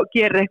við og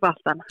gerir eitthvað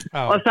allt annað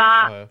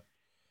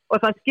og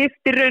það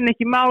skiptir raun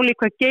ekki máli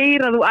hvað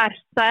geira þú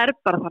ert, það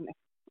bara þannig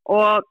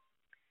og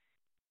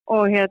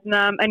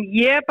en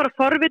ég er bara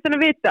forvitin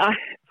að vita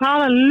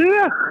hvaða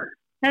lög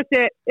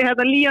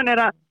þetta Líón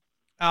að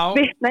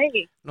vitna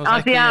í. Nú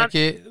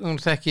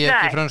þekki ég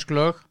ekki frönsk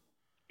lög.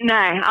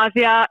 Nei, af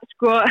því að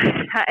sko,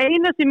 það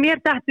eina sem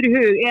mér dettur í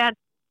hug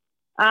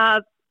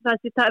að það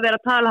sé vera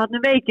að tala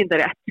hann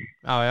veikindarétt.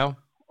 Já.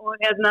 Og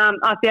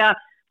af því að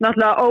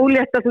náttúrulega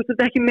ólétt að þú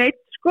ert ekki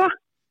meitt, sko.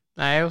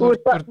 Nei, þú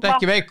ert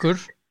ekki veikur.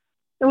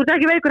 Þú ert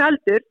ekki veikur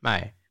heldur.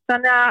 Nei.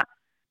 Þannig að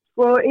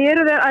sko,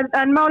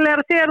 en málið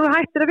að þegar þú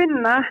hættir að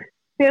vinna,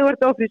 þegar þú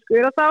ert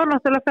ófrískur, og þá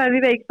náttúrulega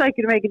ferði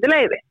sækir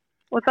veikindaleyfi.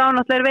 Og þá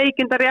náttúrulega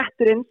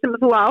veikindarétturinn sem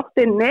þú átt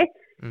inni,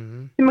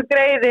 sem að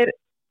greiðir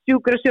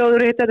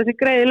sjúkrasjóður og þetta sem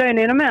greiðir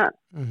launin á meðan.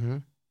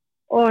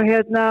 Og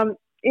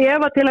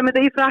ef að til að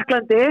mynda í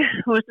Frakklandi,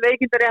 þú veist,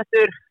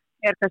 veikindaréttur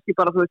kannski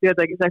bara, þú veist, ég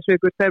veit ekki, 6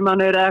 vikur, 2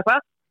 mánuðir eða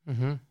eitthvað.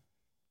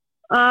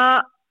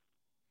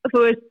 Þú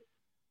veist,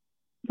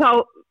 þá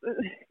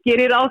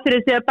gerir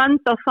áfyrir sig að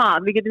benda á það.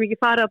 Við getum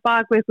ekki farið að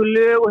baka eitthvað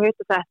lög og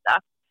hitt og þetta.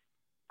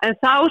 En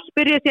þá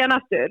spyr ég síðan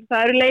aftur.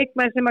 Það eru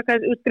leikmenn sem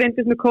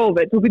greindist með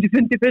COVID. Þú getur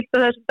fundið fullt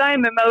af þessum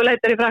dæmum ef þú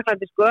leitar í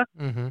Frakklandi, sko.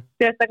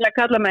 Sérstaklega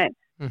karlamegin.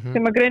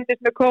 Sem að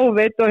greindist með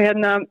COVID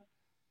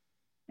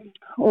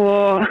og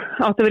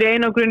áttu að vera í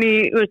einangrun í,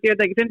 ég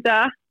veit ekki, 5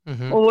 daga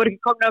og voru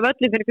ekki komin á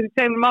völlin fyrir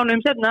 2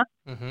 mánuðum seinna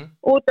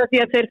út af því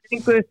að þeir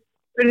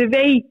verið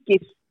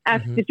veikir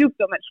eftir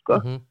sjúkdóminn, sko.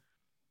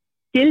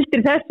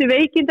 Gildir þessi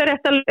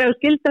veikindarétt að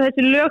skilda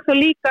þessi lög þá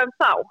líka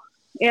þá?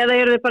 Eða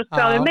eru þið bara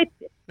skráðið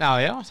meittir?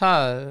 Já,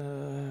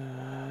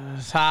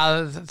 það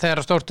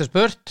þegar stórt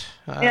spurt.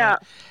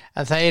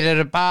 En þeir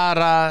eru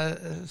bara,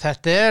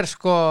 þetta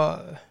sko,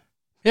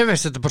 ég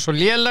veist þetta bara svo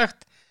lélegt.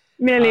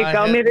 Mér líka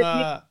og mér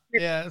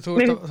þú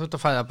ert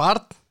að fæða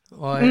barn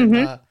og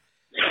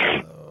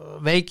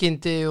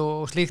veikindi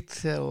og slíkt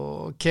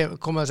og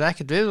koma þessu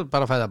ekkert við og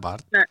bara fæða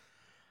barn. Nei.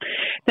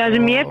 Það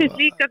sem ég finnst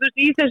líka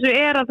í þessu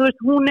að þú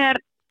veist, hún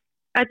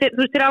þú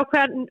veist,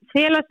 ákveðan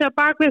fela sig að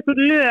baka ykkur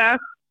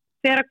lög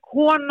þegar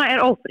kona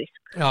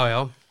ófrísk.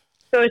 Já.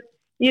 Þú veist,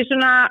 ég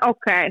svona,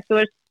 þú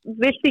veist,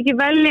 vilt ekki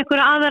velja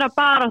einhverja aðra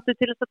baráttu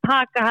til þess að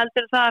taka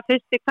heldur það að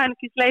fyrsti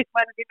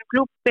kvenkinsleikmæður í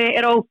klúbbi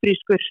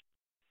ófrískur.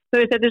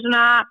 Þú veist, þetta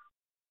svona,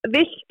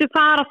 viltu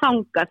fara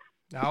þangað?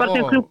 Bara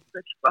sem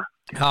klúbbur, sko.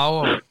 Já,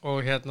 og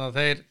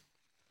þeir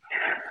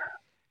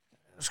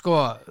sko,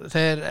 ef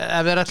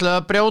þeir ætla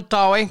að brjóta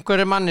á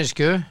einhverju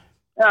mannisku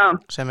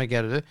sem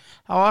gerðu,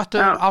 þá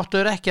áttu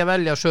þeir ekki að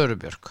velja Söru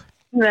Björk.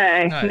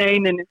 Nei.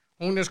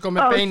 Hún sko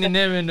með bein í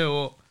nefinu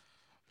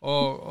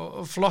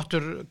og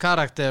flottur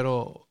karakter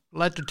og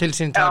lætur til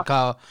sín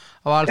taka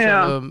á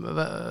alþjóðlegum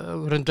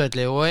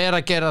grundvelli og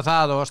að gera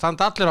það og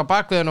standa allir á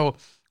bakviðin og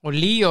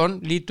Líón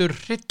lítur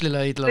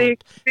hryllilega illa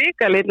út.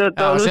 Hrikalega illa út.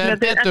 Já, sem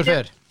betur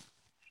fer.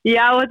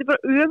 Já, þetta bara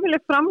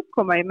ömuleg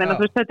framkoma. Ég menna,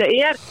 þú veist, þetta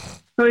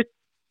þú veist,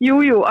 jú,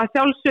 að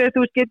sjálfsögðu, þú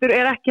veist,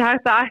 ekki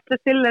hægt að ætla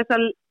til þess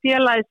að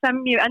félagi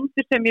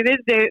endur sem ég við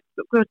þig,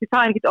 þú veist,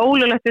 það ekkert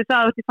ólöglegt við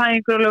það, þú veist, það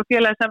einhverjulega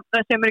félagi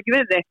sem ekki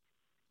við þig.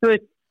 Þú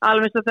veist,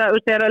 alveg svo það, þú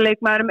veist, þegar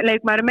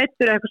leikmaður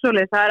meittur eitthvað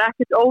svoleiðis, það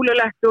ekkert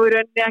ólöglegt og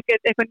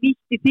ekkert eitthvað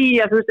nýtt í því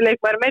að, þú veist,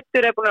 leikmaður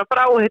meittur búin að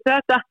frá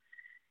þetta,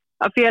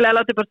 að félagi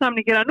láti bara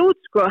samningir hann út,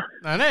 sko.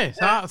 Nei,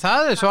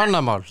 það svo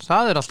annað mál,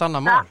 það allt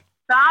annað mál.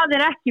 Það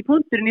ekki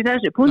punkturinn í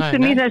þessu.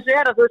 Punkturinn í þessu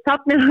að þú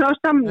stafnir á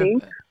samning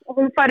og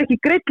hún fær ekki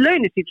greitt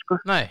launin sín, sko.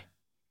 Nei.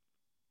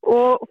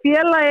 Og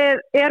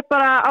félagið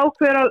bara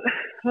ákveður að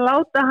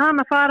láta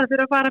hana fara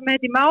þegar að fara með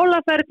þetta í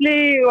málaferli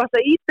og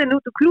alltaf íta henni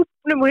út úr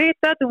klúbbnum og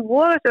hitta þetta og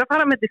voða þegar að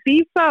fara með þetta í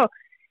FIFA og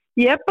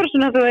ég bara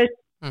svona, þú veist,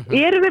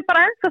 erum við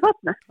bara ennþá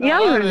þarna?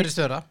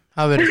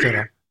 Það verið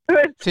störa.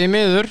 Því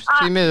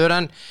miður,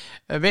 en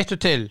veittu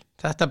til,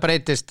 þetta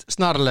breytist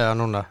snarlega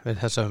núna við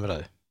þessa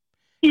umræðu.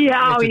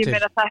 Já, ég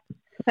meina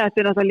þetta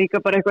náttúrulega líka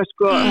bara eitthvað,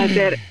 sko,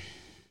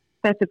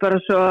 þetta bara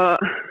svo,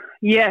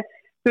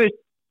 þú veist,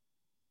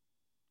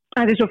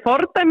 þetta svo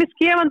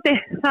fordæmisgefandi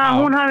það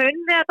hún hafi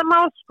unnið þetta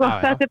mál, sko,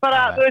 þetta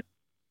bara, þú veist,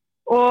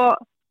 og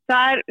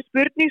það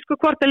spurning, sko,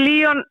 hvort að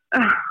Líón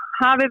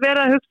hafi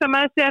verið að hugsa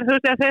með sér, þú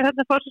veist, að þeir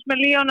þetta fórsins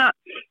með Líón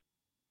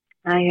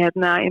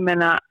ég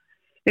meina,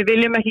 við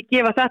viljum ekki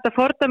gefa þetta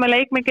fordæmi að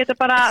leikmenn geta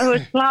bara, þú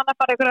veist, plana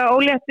bara einhverja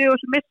ólétti og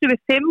svo missum við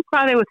 5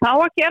 hvað þeir þá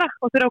að gera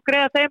og þurfa að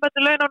greiða þeim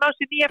þetta laun og ná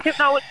sér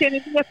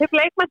 9-5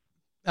 leikmenn.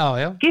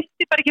 Já.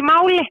 Skiptir bara ekki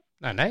máli.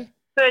 Nei.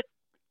 Þú veist,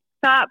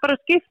 það bara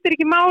skiptir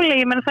ekki máli,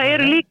 ég menn það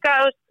eru líka,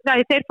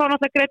 þeir fá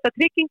náttúrulega greita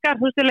tryggingar,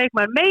 þú veist,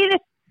 leikmenn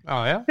meiðist.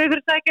 Já. Þau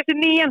fyrir að sækja sér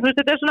nýjan, þú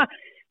veist, þetta svona,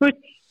 þú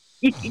veist,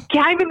 ég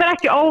kæmi mér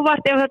ekki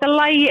óvart ef þetta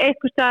lægi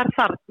einhvers staðar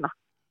þarna.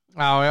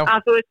 Já.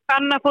 Að þú veist,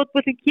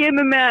 kvennafótbolti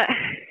kemur með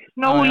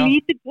nógu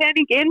lítið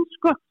pening inn,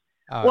 sko.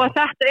 Og að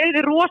þetta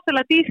er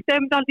rosalega dýrt ef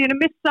myndi aldrei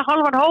missa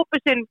halvan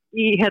hópið sinn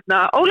í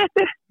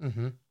óléttu.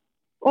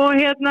 Og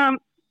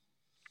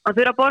að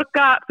þurfa að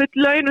borga full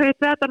laun og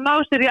þetta ná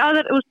sér í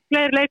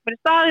fleiri leikmenn í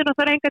staðinn og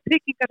það er enga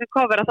tryggingar sem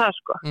kofera það,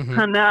 sko.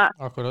 Þannig að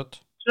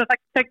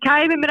það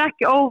kæmi mér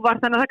ekki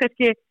óvart, þannig að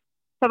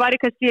það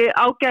væri kannski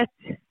ágætt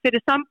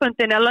fyrir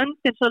samböndin að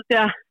löndin svolítið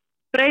að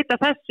breyta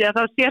þessi að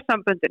þá sé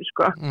samböndin,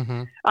 sko.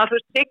 Að þú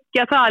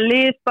tryggja það að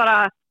lið bara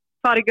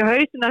fara ekki á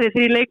hausina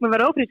því leikmenn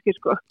verða ófrískir,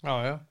 sko.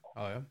 Já.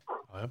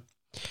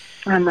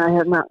 Þannig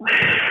að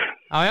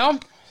Já.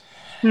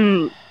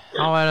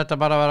 Þá þetta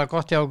bara að vera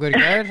gott hjá okkur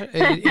í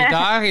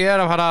dag. Ég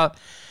að fara að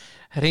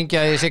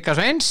ringja í Sigga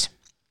Sveins.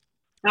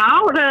 Já,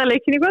 það er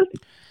leikin í kvöld.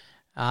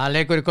 Það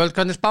leikur í kvöld,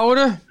 hvernig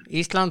spáru?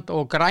 Ísland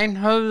og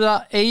Grænhöfða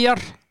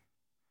eyjar.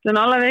 Það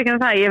er alveg ekki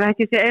það. Ég hef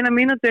ekki séð 1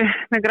 mínútu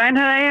með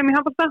Grænhöfða eyjum í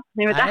handbolta.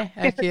 Ég veit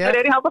ekki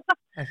hvað í handbolta.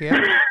 Ekki ég.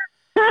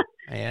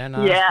 Ég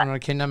er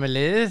að kynna með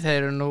liðið. Þeir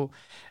eru nú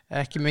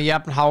ekki með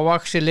jafn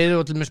hávaxi liðið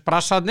og til með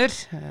sprassarnir.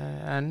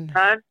 En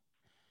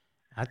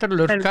þetta eru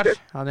lurkar.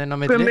 Það er inn á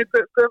milli.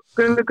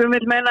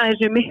 Gummil meina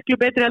þessu miklu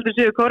betri heldur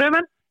séu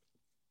kórumenn.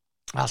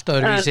 Allt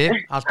öðruvísi.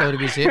 Allt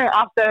öðruvísi,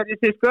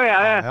 sko,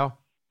 já.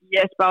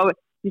 Ég spá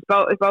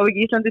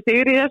ekki Íslandi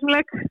sigur í þessum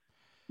leik.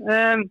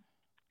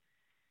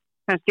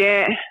 Kannski,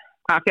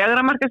 hvað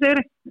 4 marka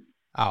sigri?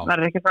 Já. Það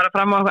er ekki að fara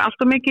fram á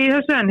allt og mikið í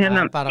þessu,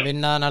 en bara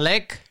vinna þennan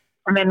leik.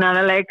 Vinna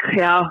þennan leik,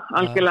 já,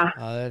 algjörlega.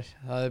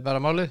 Það er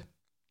bara málið.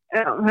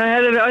 Já, það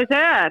hefur við, og ég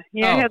segja þér,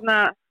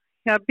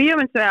 ég er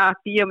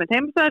bíómynd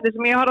heimstæði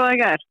sem ég horfði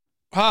í gær.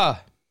 Hvað?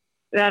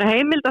 Það er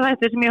heimild á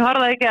þetta sem ég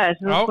horfði í gær,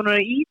 sem er búin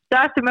að íta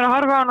eftir mér að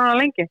horfa á núna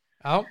lengi.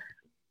 Já.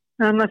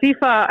 Þannig að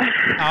FIFA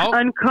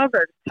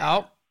Uncovered. Já.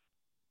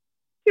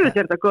 Ég veit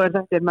þetta góður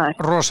þetta maður.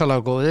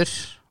 Rosalega góðir.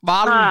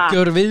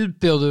 Algjör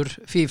viðbjóður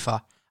FIFA.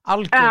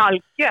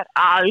 Algjör.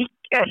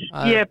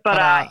 Ég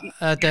bara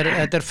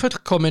þetta er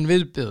fullkomin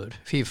viðbjóður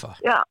FIFA.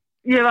 Já,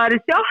 ég var í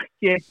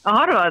sjokki að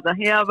horfa á þetta.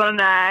 Ég var bara,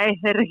 nei,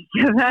 þeir eru ekki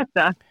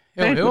þetta.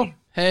 Jú.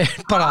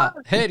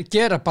 Þeir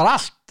gera bara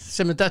allt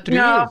sem dettur í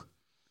hug.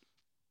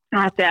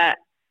 Þetta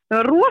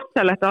var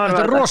rosalegt að horfa á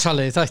þetta. Þetta er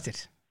rosalegi þættir.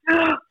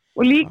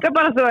 Og líka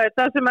bara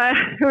það sem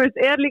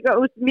er líka,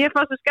 mér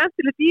fannst það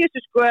skemmtilegt í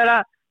þessu, sko, er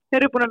að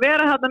þeir eru búin að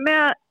vera þarna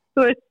með,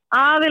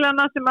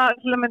 aðilana sem að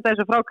mynda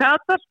þessu frá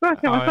Katar, sko,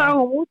 sem að sá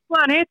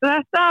útbúðan hitt og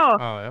þetta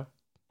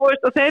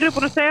og þeir eru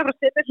búin að segja frá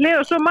sinni hlið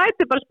og svo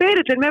mæti bara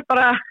spyrillin með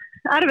bara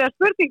erfiðar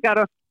spurningar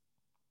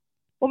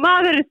og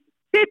maður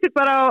situr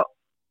bara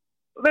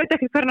og veit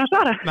ekki hvernig að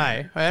svara. Nei,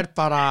 það er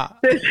bara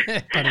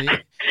það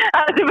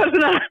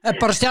er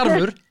bara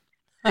stjarfur.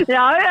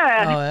 Já,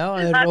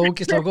 þeir eru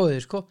ógeðslega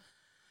góðir, sko.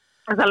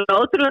 Það er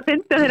ótrúlega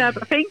fyndið þegar það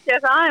bara fengi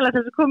þessa aðila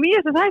sem kom í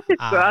þessu þætti,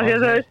 sko, af því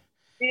að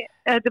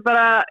þetta er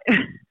bara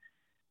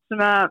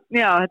svona,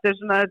 já, þetta er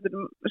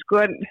sko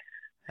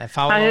Þeir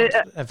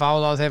fá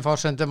þá þeir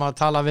fórsendum að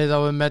tala við á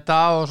þetta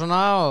og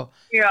svona og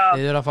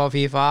þið eru að fá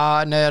FIFA,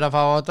 neður að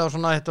fá þetta og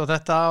svona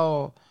þetta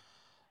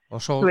og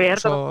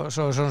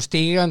svo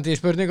stígandi í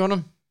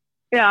spurningunum.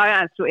 Já,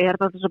 svo er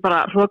þetta svo bara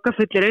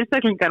hrokafullir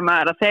einstaklingar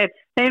maður að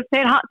þeim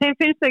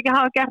finnst þau ekki að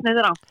hafa gert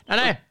neitt rátt.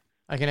 Nei,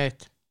 ekki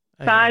neitt.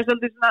 Það er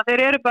svolítið svona,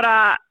 þeir eru bara,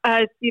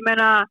 ég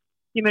meina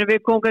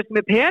við komum kannski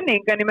með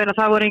pening, en ég meina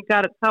það voru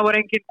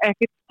engin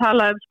ekki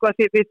talað sko að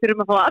við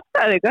þurfum að fá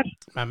aðstæðu ykkur.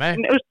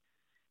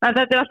 En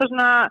þetta er alltaf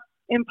svona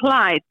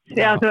implied,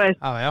 já, þú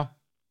veist. Já.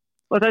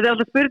 Og þetta er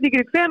alltaf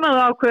spurningir hvenær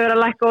þú ákveður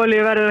að lækka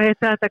olíuverð og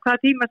hitta þetta,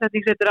 hvað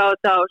tímasetning setur á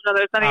þetta og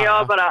svona, þannig ég á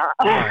bara.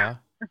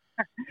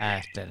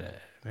 Þetta er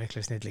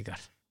miklu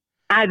snillíkar.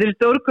 Þetta er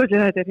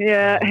stórkostlið þetta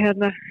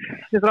er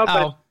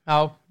frábært. Já,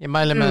 ég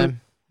mæli með þeim.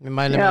 Við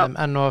mælum með þeim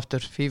enn og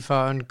aftur, FIFA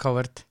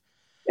Uncovered.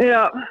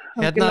 Já.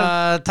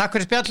 Takk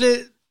fyrir spjallið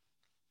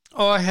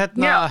og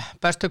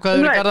bestu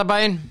kveður í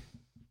Garðabæinn.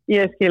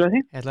 Ég skila því.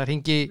 Ég ætla að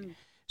hringi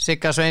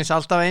Sigga Sveins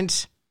alltaf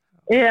eins.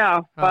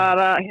 Já,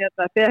 bara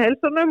þegar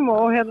heilsunum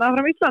og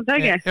áfram Ísland,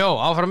 ekki? Jó,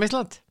 áfram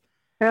Ísland.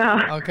 Já.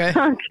 Ok,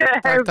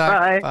 takk.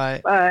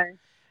 Bye.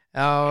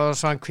 Já,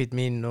 Svankvít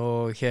mín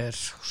og hér,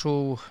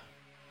 svo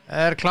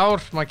er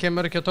klár, maður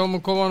kemur ekki á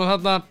tómum kofanum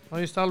þarna, það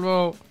víst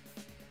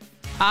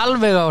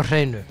alveg á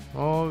hreinu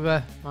og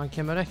maður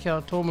kemur ekki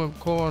á tómum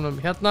kofanum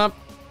hérna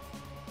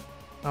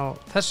á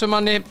þessu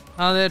manni,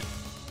 það er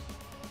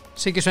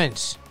Siggi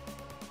Sveins.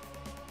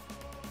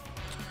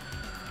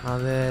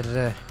 Það er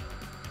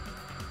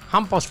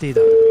handbolti í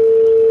dag.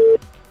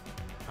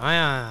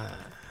 Jæja.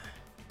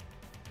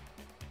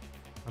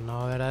 Þannig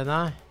að vera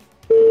þetta.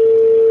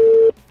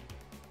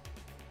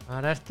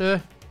 Þar ertu.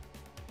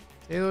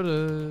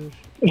 Sigurður.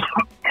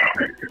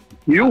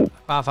 Jú.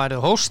 Hvað færðu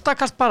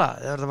hóstakast bara?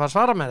 Þið verður að fara að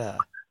svara með það.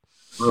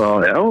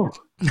 Já.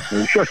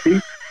 Sjötti.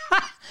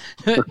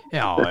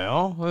 Já.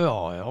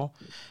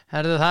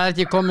 Herðu, það er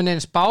ekki komin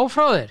einn spá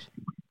frá þér?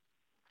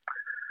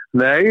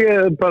 Nei,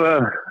 bara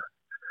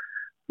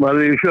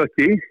maður er í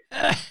sjötti.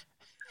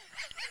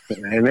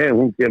 Nei,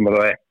 hún kemur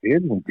á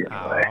eftir,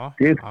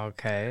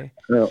 Ok.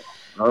 Já.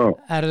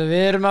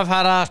 Við erum að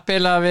fara að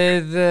spila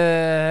við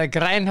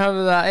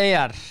Grænhöfða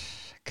Eyjar,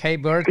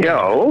 Cape Verde.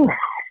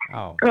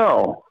 Já.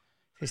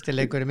 Fyrsti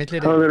leikur í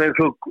millir. Það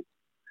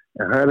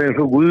er eins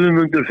og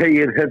Guðmundur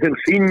segir, þetta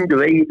sínd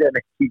veið en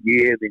ekki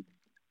gefin.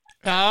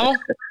 Já.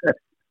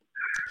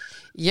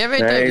 Ég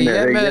veit ekki,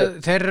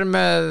 þeir eru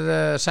með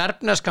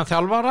serbneskan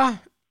þjálfara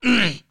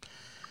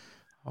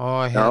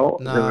og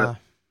hérna...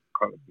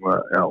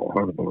 Já,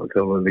 hann er búin að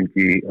þjálfa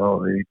lengi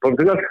í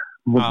Portugal.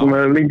 Búin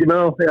að lengi með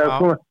á,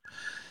 svona.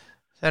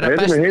 Þeir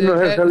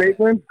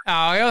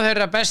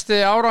eru besti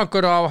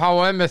árangur á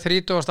HM með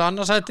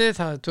 32. sæti,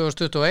 það er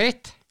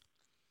 2021.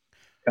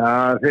 Já,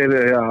 þeir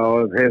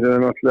eru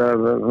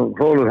náttúrulega,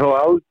 fóru þá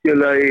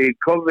algjörlega í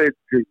COVID.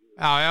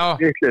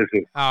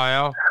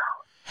 Já.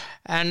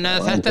 En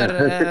þetta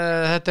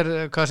er,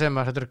 hvað segir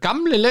maður, þetta er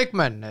gamli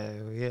leikmenn.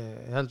 Ég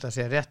held að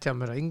sé rétt hjá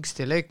mér að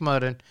yngsti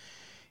leikmaðurinn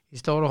í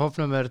stóra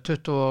hópnum er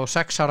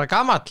 26 ára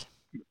gamall.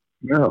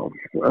 Já,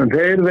 en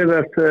þeir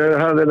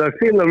hafa verið að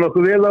spila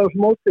nokkuð vel á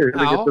smóti.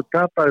 Þeir geta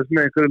tapast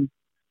með einhverjum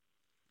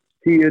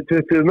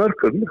 10-20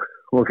 mörgum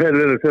og þeir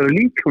eru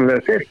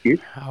líkamlega sterkir.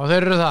 Já, þeir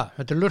eru það.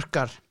 Þetta er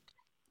lurkar.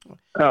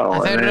 Já, en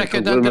þeir eru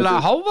ekkert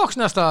endilega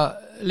hávaxnasta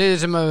liði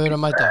sem við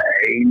erum að mæta.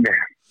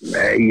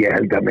 Nei, ég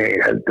held að mig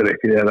heldur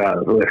ekki þeirra,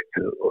 þú veist,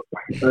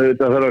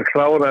 þetta þarf að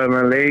klára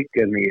þennan leik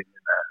en ég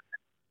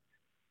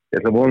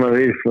ætla að vona að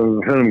við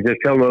þurfum ekki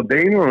að sjálfa á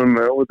beinunum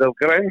út af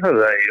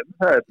Grænhöfða.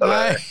 Það er bara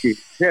ekki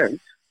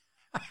sens.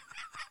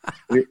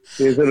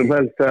 Við þurfum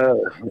helst að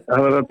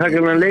vera að taka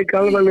þennan leik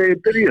alvarlega í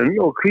byrjun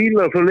og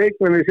hvíla svo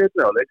leikmenn í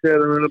seinni áleik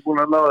þegar við erum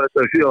búin að ná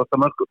þetta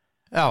 7-8 markum.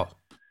 Já.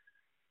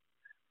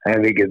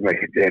 En við getum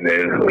ekki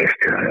þú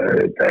veist,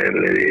 þetta er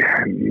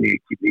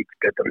mikið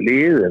betra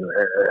lið en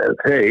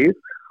þeir.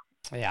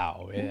 Já,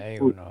 við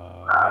eigum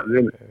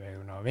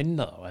að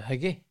vinna þá, eða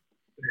ekki?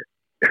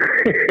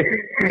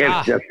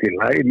 Helt í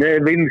lagi með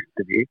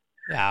vinstri.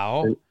 Já.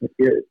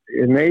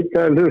 Ég neita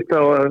að hlusta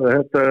á að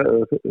þetta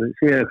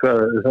sé eitthvað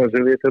það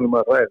sem við þurfum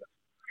að ræða.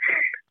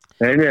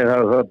 Nei,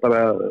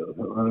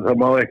 það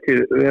má ekki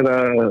vera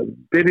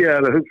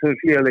byrjaðar að hugsa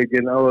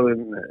síðarleikin áður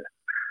en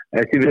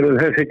ekki verið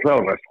þessi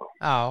klárast.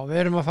 Já, við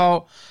erum að fá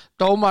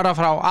dómara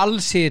frá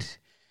Alsir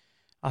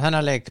á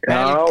þennan leik.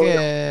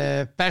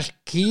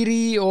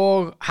 Belkiri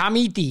og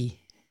Hamidi.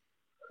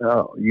 Já,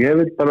 ég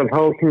vil bara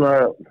fá svona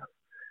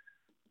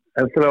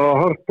eftir að hafa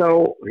hort á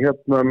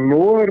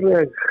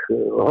Noreg,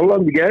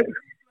 Hollandi gerð.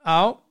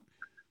 Já.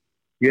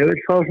 Ég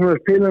vil fá svona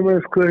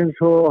spilamennsku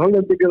eins og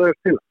Hollandi gerð að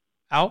spila.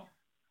 Já.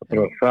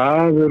 Bara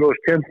hraður og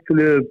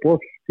skemmtilegur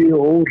bolti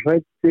og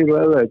óhrættir og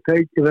eða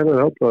tækifæri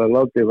þá bara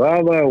látið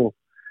vaða og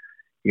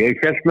ég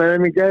hélt með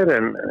þeim í gær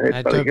en þeir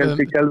bara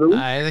hélt ekki alveg út.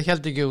 Nei, þeir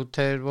hélt ekki út.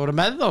 Þeir voru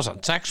með þá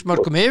samt, 6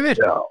 mörgum yfir.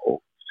 Já,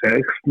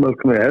 6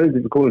 mörgum yfir.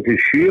 Þeir komið til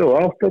 7 og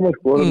 8 mörg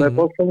voru með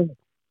boltanum.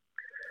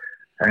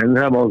 En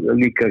það má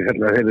líka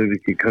þeir eru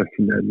ekki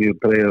kannski með mjög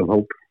breiðan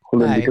hóp.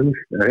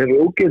 Þeir eru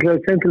ógeðslega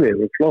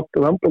skemmtilegir og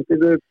flottur handbolti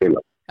þeir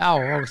spila. Já,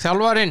 og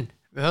þjálfarinn,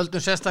 við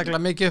höldum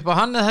sérstaklega mikið upp á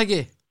hann eða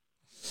ekki?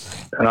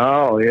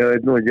 Já, ég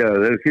veit nú ekki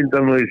að þeir sýnda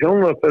nú í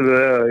sjónvarpinu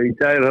í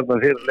gær þarna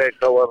fyrir leik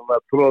þá var hann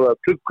að tróða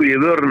tuggu í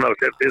vörun á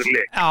sér fyrir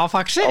leik. Já,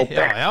 faxi,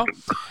 já.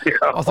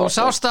 Og þú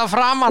sást það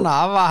framan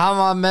af að hann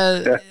var með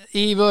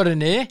í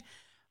vörunni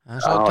en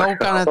svo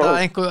tók hann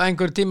þetta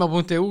einhver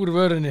tímapunkti úr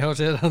vörunni hjá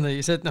sér hann í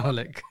seinni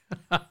hálfleik.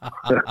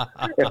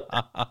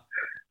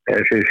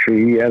 Þessi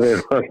svíjar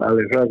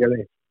alveg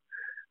svakalegir.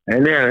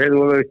 En þeir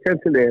voru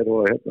skemmtilegir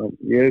og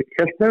ég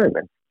hélt með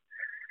þeim.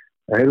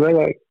 Það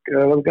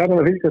var gaman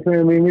að fylgja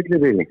þeim í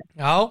millibili.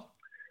 Já.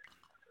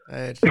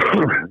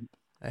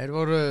 Þeir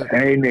voru...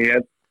 Nei,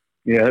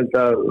 ég held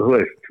að, þú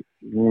veist,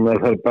 núna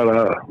þarf bara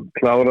að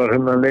klára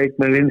hennan leik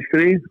með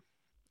vinstri.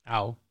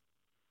 Já.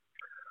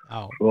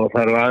 Svo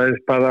þarf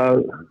aðeins bara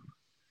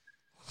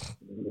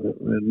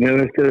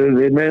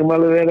við megum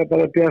alveg vera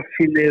bara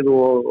bjartsýnir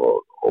og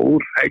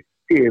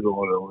úrhættir og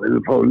við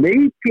viljum fá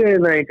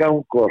leikleina í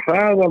gang og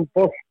hraðan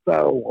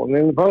bolta og við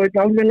viljum fá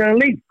eitthvað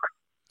almennilega leik.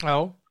 Já.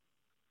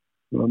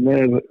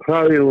 Með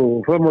hraði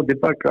og fram og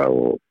tilbaka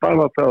og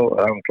barata og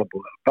það var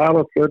búin að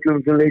barata öllum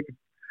til leikin.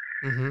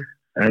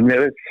 En ég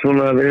veit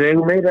svona við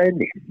eigum meira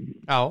inni.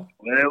 Já.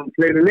 Og við eigum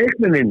fleiri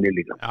leikmenn inni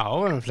líka. Já,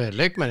 við eigum fleiri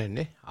leikmenn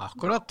inni,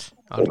 akkurat.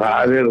 Og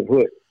það við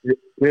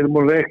erum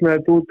að rekna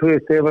þetta út, þú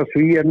veist, ef að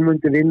Svíjarn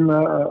myndi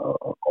vinna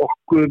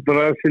okkur,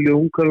 Brasilíu,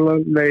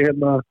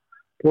 Ungarland,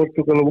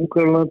 Portugal og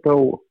Ungarland,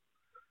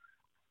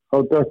 þá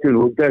dettur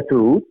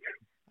út.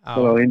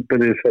 Það á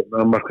innbyrðis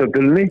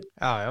markabölni.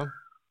 Já.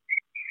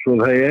 Svo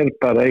það er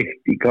bara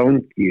eitt í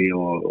gangi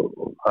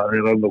og það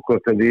er alveg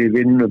hvort að við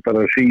vinnum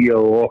bara Svía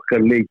og okkar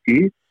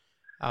leiki.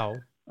 Já.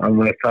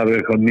 Annars það er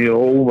eitthvað mjög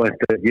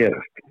óvænt að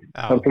gerast.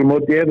 Þannig að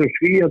móti eru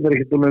Svíjarnir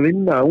ekkert að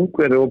vinna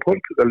Ungveri og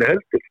Portugali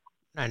heldur.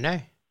 Nei.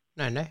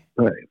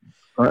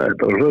 Það er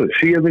bara svo.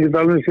 Svíjarnir geta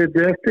alveg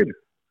setið eftir.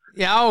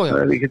 Já. Það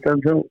er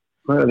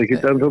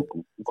ekkert ennþá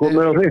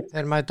komið á hreint.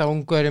 Þeir mæta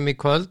Ungverum í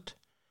kvöld.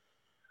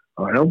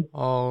 Já.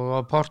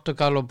 og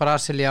Portugal og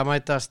Brasilia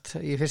mætast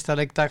í fyrsta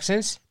leik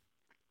dagsins.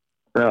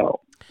 Já,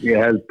 ég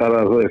held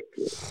bara, þú veist,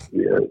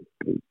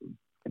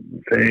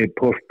 þeir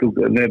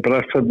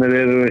Brassarnir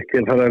eru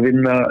ekki að fara að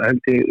vinna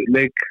held í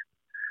leik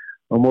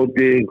á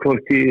móti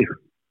hvorki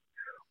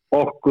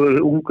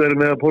okkur ungar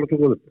með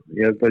Portugal.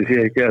 Ég held að sé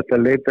ekki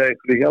að leita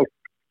einhverju hjálp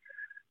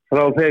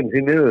frá þeim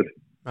því miður.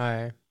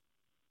 Nei,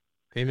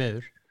 því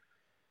miður.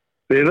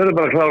 Við verðum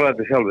bara að klára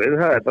þetta sjálfur,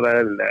 það er bara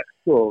eðlilegt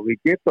og við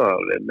getum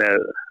alveg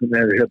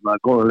með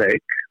góða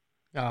leik.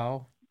 Já.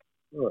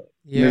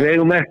 Við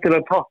eigum eftir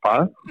að toppa,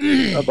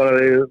 það er bara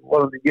við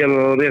vonandi að gera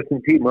á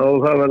réttum tíma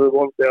og það verður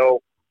vonandi á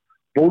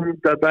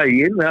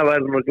bóndadaginn, það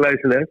verður nú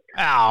glæsilegt.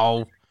 Já,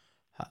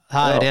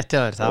 það er rétt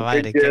hjá þér, það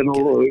væri geggjað.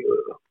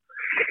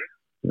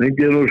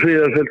 Myndið nú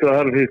sviðarselt og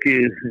harfisk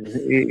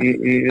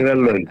í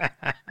verðlaun.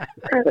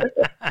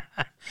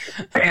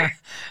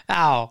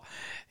 Já,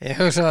 ég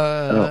hugsa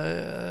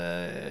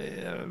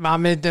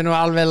maður myndi nú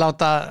alveg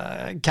láta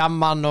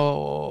kjamman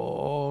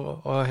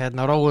og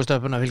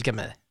rógustöpuna fylgja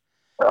með.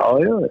 Já,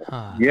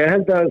 ég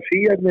held að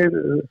Svíarnir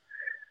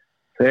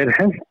þeir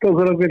hent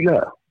okkur að vilja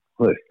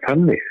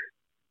þannig.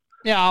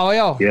 Já.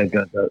 Ég held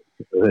að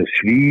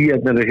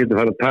Svíarnir ekki að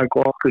fara að taka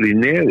okkur í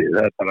nefi,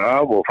 það er bara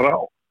af og frá.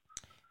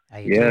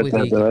 Ég held að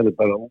þetta verður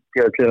bara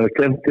útgæðslega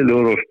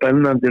skemmtilegur og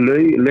spennandi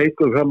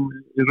leikur fram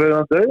í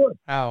rauðan dauðan.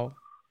 Já.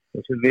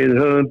 Þessi við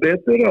höfum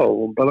betur á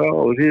og bara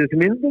á síðustu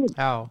myndum.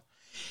 Já,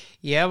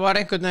 ég var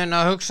einhvern veginn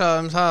að hugsa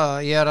það,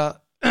 ég að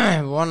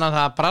vona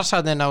það að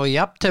Brassarnir ná í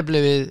jafntefli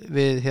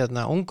við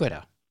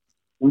Ungverja.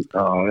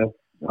 Já,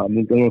 það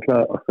myndi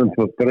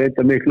náttúrulega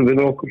breyta miklu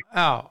fyrir okkur.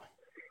 Já.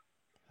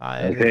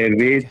 Þeir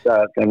vita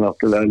þetta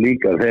náttúrulega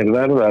líka, þeir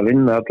verða að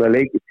vinna alla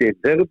leiki til.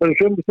 Þeir eru bara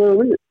sömu stöðu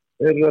við.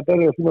 Þeir eru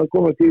bara svona að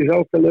koma til þessi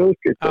áttalega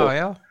útskipt.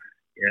 Já.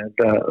 Ég held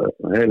að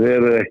þeir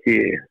eru ekki...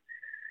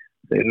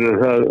 Þeir eru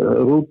það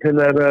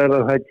rútinnar að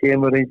það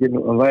kemur enginn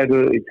og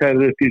væru í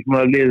tæru upp í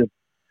svona liðum.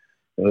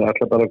 Það er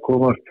alltaf bara að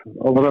komast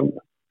áfram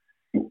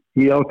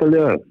í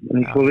áttalega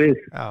eins og við.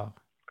 Já,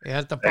 ég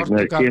held að Portugal...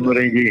 Það kemur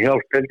enginn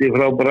hjálpendi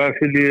frá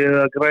Brasilíu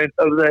eða grænt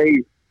af það í.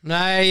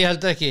 Nei, ég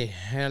held ekki.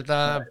 Ég held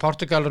að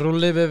Portugal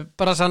rúli við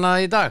Brassana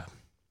í dag.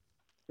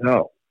 Já.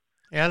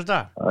 Ég held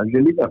að. Það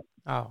er líka.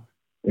 Já.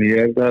 Ég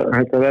held að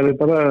þetta verður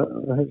bara,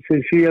 þessi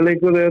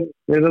Svíaleikur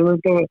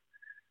bara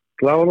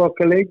klára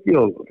okkar leiki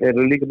og þeir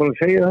eru líka bara að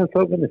segja það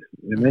stákanir.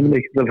 Við nefnum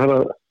ekki að fara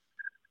að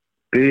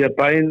byrja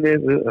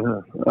bænir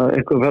að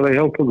einhver fara að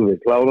hjálpa okkur. Við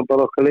klára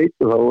bara okkar leiki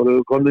og þá vorum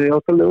við konið í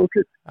áttalega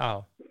útlýtt. Já.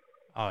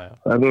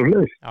 Það er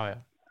hlust.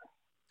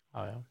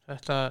 Já.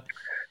 Þetta...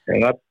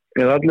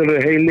 Er allir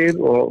heilir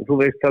og þú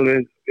veist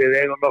alveg við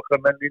eigum nokkra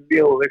menn inni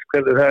og veist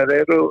hvernig það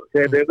eru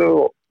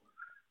og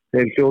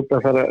þeir hljóta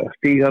að fara að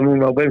stíga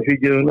núna á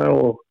bensíngjöfuna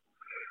og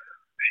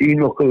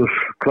sína okkur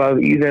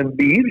hvað í þeim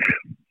býr.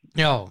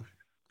 Já.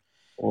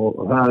 Og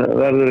það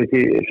verður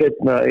ekki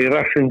setna í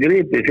rassin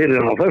gripi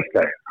fyrir á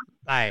föstudag.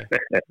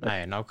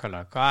 Nei,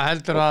 nákvæmlega. Hvað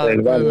heldur að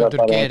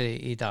Guðmundur geri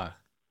í dag?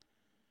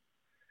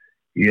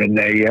 Ég held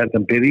að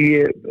hann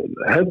byrji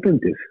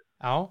hefbundið.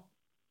 Já.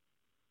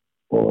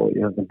 Og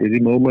ég held að hann byrji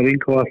með Ómar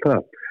Ingo og allt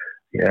það.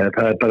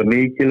 Það er bara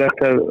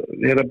mikilvægt að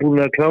vera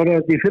búin að klára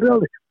þetta í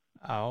fyriráleik.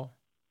 Já.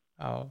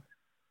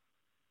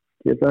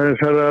 Geta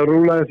þess að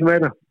rúla þess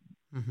meira.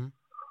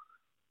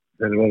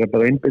 Þeir verða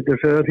bara einbyggja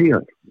að segja því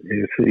hann.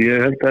 Ég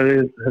held að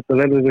þetta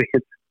verður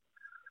ekkert,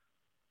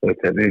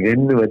 þegar við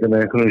vinnum þetta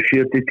með einhverjum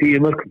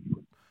 7-10 mörgum.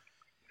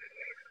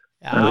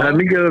 En það er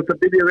mikilvægt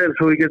að byrja vel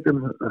svo við getum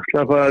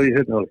slappað af í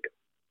þetta hálf.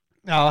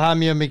 Já, það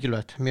er mjög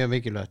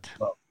mikilvægt.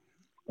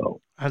 Já.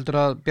 Heldur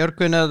að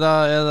Björgvin eða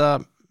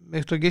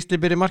Viktor Gísli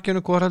byrja í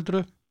markinu, hvað heldur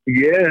þú?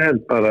 Ég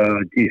held bara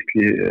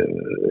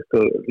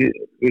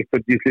Viktor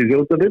Gísli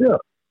hljóta að byrja.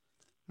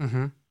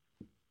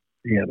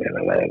 Ég meina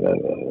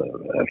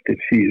eftir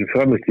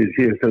framstíð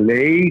síðasta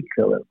leik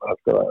það verður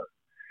alltaf að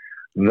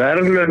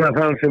verðlauna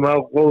þann sem á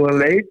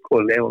góðan leik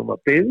og lefum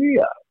að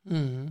byrja.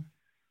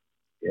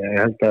 Ég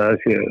held að það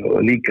sé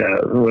líka,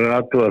 þú verður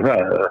aðtúa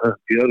það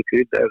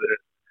Björgvin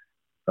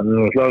hann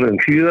er slárið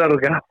 4 ára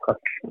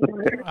gamall.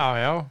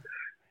 Já.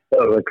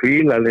 Það var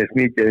kvílaðis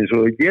mikið eins og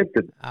við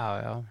getum.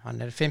 Já,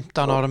 hann er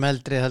 15 árum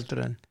eldri heldur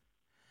en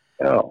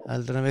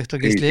Viktor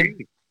Gísli.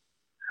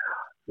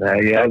 Nei,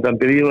 ég held að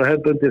hann byrja að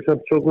hefbundi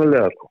samt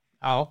sóknarlega.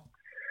 Já.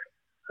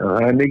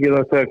 Það er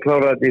mikilvægt að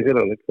klára þetta í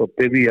fyriráleik og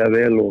byrja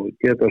vel og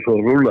geta svo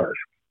að rúlla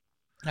þessu.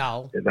 Já.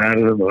 Það er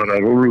að vera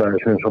að rúlla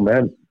þessu eins og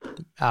menn.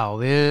 Já,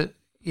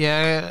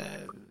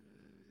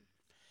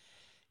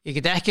 ég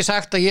get ekki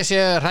sagt að ég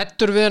sé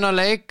hræddur við hennar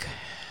leik,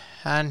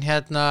 en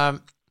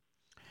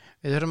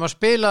við þurfum að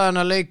spila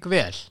hennar leik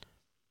vel.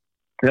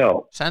 Já.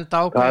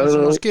 Senda ákveðin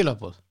svona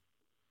skilaboð.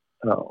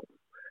 Já.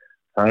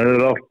 Það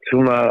er oft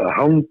svona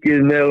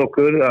hangið með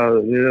okkur að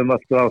við höfum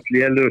alltaf átt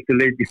lélegustu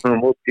leiki svona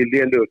móti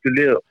lélegustu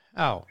liðum.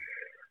 Já.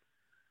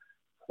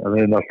 Það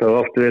höfum alltaf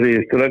oft verið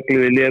í ströggli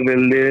við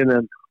lélegustu liðin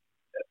en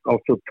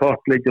átt svo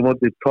toppleiki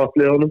móti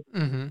toppliðunum.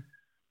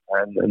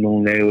 En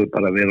núna eigum við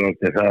bara verið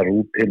orðið það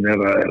rútin er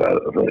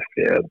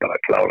að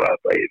bara klára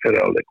þetta í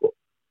fyriráleik og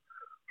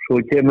svo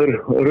kemur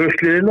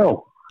ruslið inn á.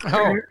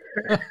 Já.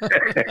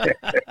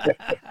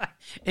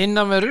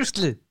 Innan með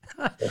ruslið.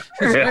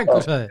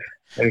 Svengur sagði.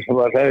 Eins og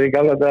maður sagði í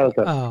gamla daga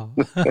þetta.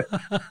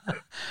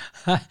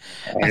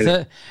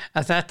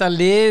 Að þetta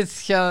lið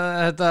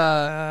þetta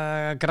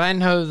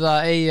grænhöfða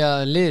eiga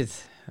lið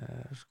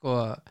sko.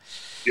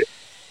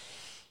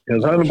 Já,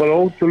 það er bara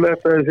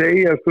ótrúlegt að þessi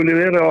eiga skuli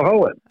vera á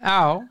HM.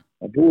 Já.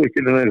 Það búið ekki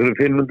til einhverju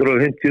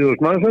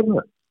 550.000 manns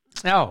þarna.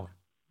 Já.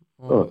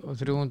 Og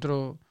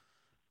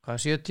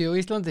 370 á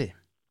Íslandi.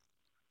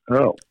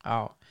 Já. Já.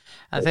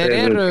 En þeir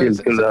eru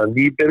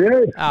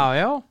nýbyrjaðir.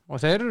 Já, og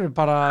þeir eru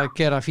bara að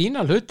gera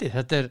fína hluti.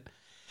 Þetta er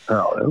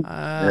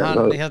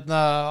hann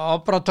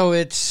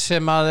Obratovits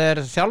sem að er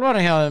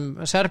þjálfarinn hjá þeim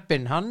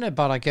Serbin, hann er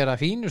bara að gera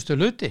fínustu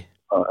hluti.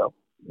 Já.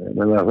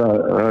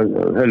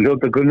 Það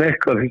hljóta kunni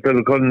eitthvað því þeir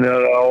eru komnir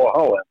á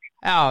HM.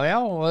 Já,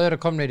 og þeir eru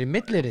komnir í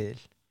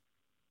milliriðil.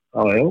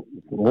 Já,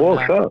 og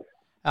það.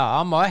 Já,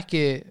 hann má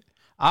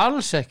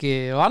alls ekki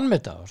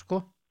vannmeta, sko.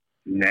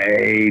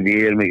 Nei,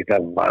 við erum ekki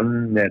að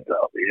vannmeta,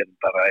 við erum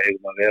bara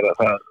að vera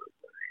það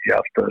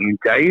alltaf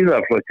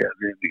gæðaflokki,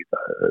 við erum ekki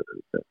að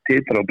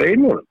titra á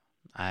beinunum.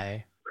 Nei.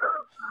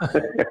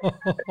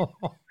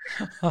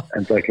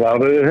 En það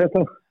kláruðu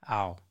þetta.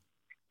 Já.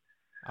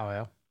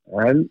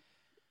 En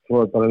svo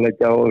er bara að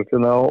leggja áherslu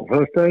á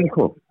föstudaginn,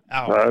 sko.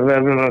 Já. Það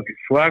verður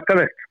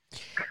svakalegt.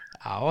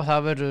 Já,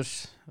 það verður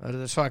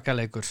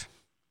svakaleikur.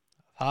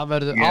 Það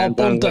verður á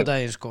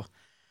bóndadaginn, sko.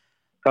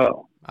 Já.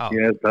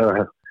 Ég held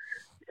að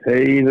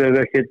þeir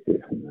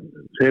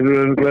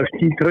eru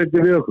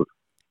skítræddir við okkur.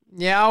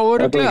 Já,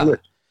 örugglega.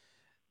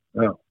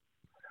 Já.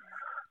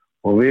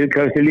 Og við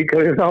kannski líka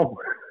við þá.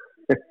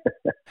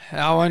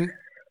 Já, en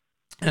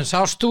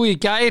sást þú í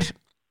gær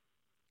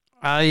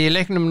að í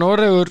leiknum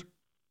Noregur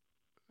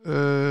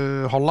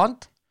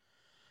Holland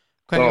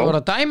hvernig voru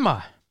að dæma?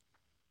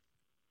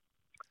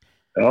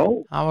 Já.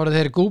 Það voru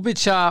þeir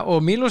Gubica og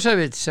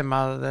Milosevic sem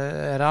að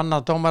er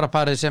annað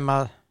dómaraparið sem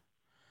að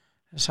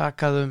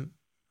sakaðum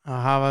að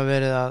hafa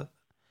verið að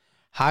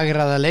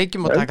hagraða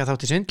leikjum og taka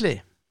þátt í svindli.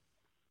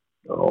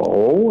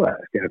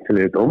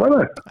 Skemmtilegir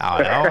dómarar. Já,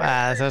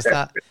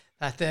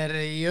 þetta er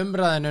í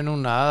umræðinu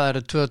núna, það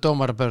eru 2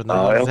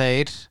 dómarabörnur og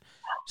þeir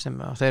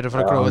eru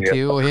frá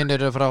Króatíu og hinn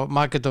eru frá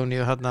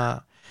Makedóníu,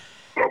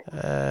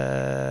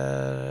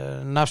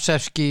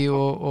 Nafsevski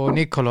og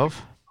Nikolov.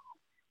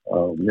 Já,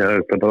 mér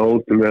er þetta bara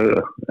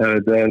ótrúlega ef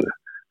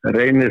þetta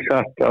reynir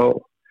satt á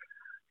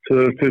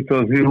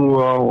 2023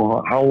 á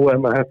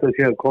HM að þetta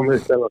sé að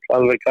komist en að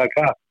alveg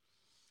kaka.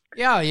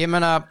 Já, ég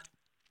meina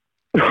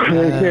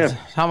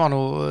það var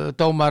nú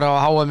dómar á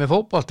HM í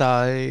fótbolta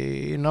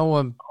í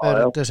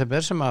nóvember,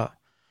 desember sem að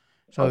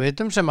svo við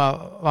vitum sem að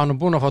var nú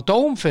búin að fá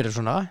dóm fyrir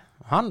svona,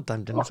 hann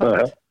dæmdi nú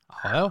satt.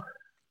 Já.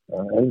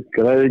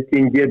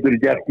 Græðingin getur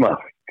gert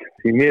margt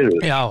því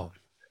miður. Já.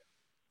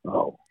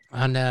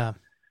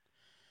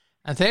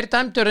 En þeir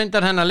dæmdu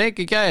reyndar hennar leik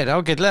í gær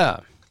ágætlega.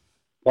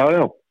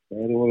 Já.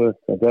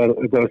 Þetta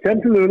var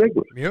skemmtilegu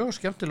leikur. Mjög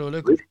skemmtilegu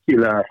leikur.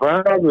 Virkilega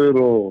hraður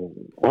og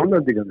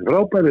hollendingarnir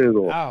frábærir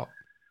og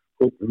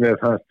mér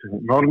fannst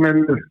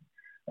normenn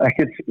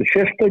ekkert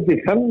sérstakir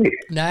þannig.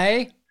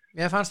 Nei,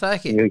 mér fannst það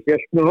ekki. Ég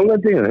gert með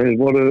hollendingar, þeir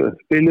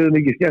spiluðu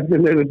mikið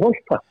skemmtilegri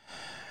bolta.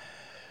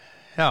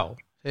 Já,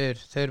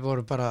 þeir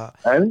voru bara...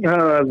 En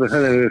það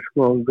er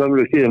sko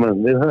gamlu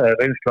síðumannir, það er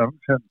reynslan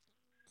sem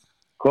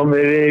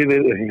komið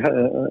yfir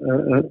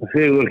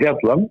Sigur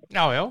Hjallan.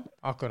 Já,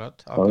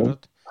 akkurat.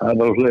 Það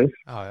var slis.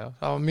 Já,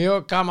 það var mjög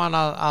gaman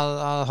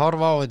að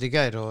horfa á þetta í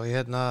gær og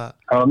það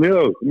var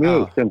mjög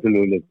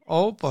skemmtilegu leikur.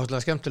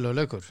 Óbáslega skemmtilegu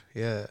leikur.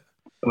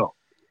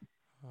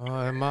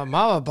 Maður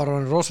var bara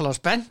rosalega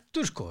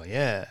spenntur, sko.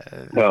 Já,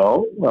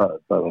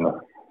 það var...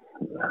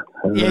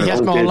 Ég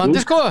hélt með Hollandi,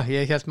 sko.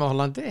 Ég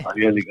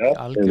líka.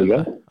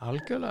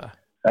 Algjörlega.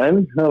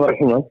 En það var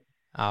svona.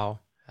 Já,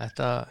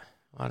 þetta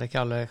var ekki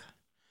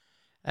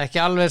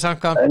alveg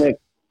samkvæmt.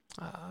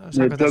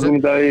 Við tökum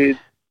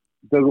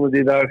þetta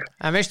í dag.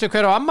 En veistu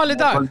hver á afmæli í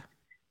dag?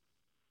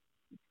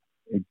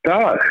 Í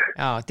dag?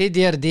 Já,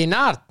 Didier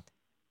Dinard.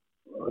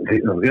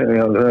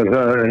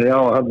 Já,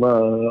 hann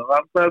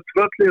var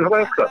tröllið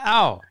fræska.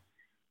 Já.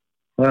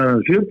 Það er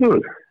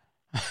 70.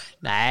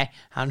 Nei,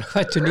 hann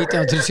hættu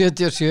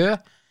 1977.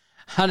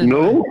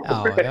 Nú? Já.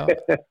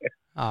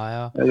 Það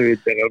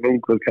er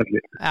ungur kalli.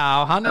 Já,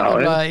 hann er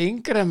alveg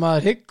yngri en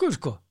maður hyggur,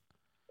 sko.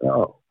 Já.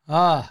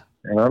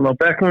 En hann á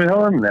bekknum í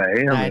hann?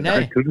 Nei, hann er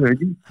hættur.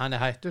 Hann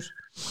er hættur.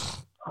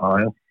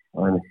 Já.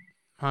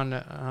 Hann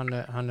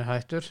er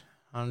hættur.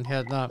 Hann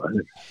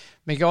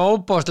mikið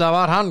óbáslega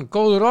var hann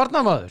góður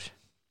varnarmaður.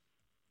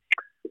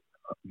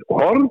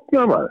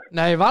 Varnarmaður?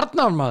 Nei,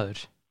 varnarmaður.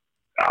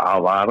 Já,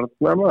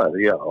 varnarmaður,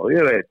 já,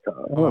 ég veit það.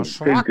 Hann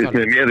fylgist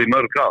með mér í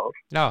mörg ár.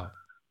 Já.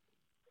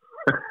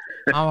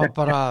 Hann var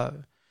bara,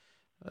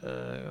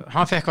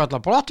 hann fekk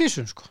allar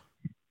brottvísun, sko.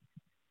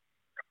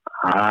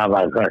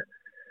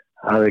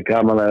 Það er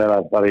gaman að vera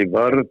bara í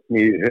vörn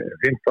í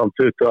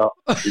 15-20 ár.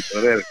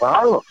 Það er eitthvað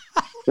aðeins.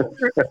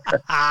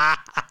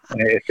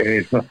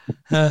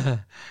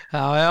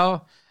 Já,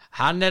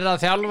 Hann er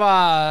að þjálfa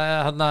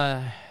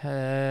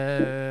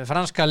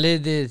franska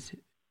liðið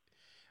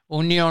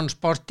Union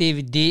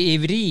Sportive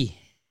d'Ivry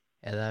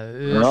eða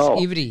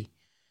Ivry.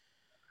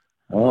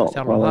 Já,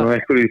 það var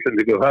einhver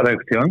Íslendingur þar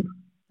einhvern tímann.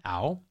 Já,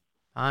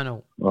 það er nú.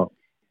 Já.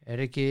 Er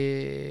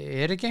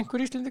ekki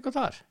einhver Íslendingur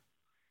þar?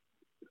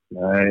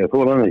 Nei, ég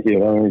þóra hann ekki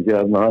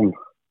hann.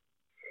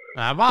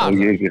 Það var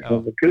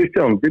það.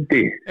 Kristján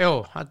Diddi. Jú,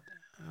 hann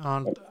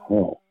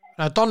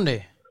Donni.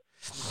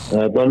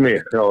 Donni.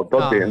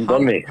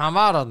 Hann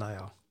var hann,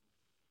 já.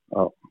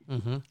 Já.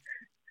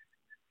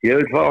 Ég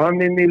vil fá hann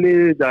inn í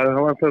liðið í dag,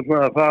 hann var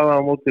svona að fara á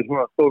móti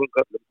svona stóru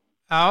kallum.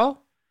 Já.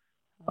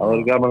 Það var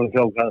gaman að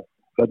sjá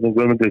hvernig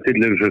Guðmundur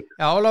fyllir þessu.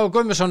 Já, Ólafur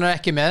Guðmundsson er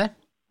ekki með.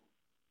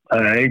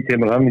 Nei,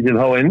 kemur hann ekki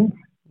þá inn?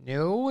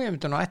 Jú, ég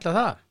myndi nú ætla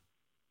það.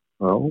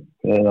 Já,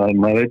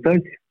 maður veit það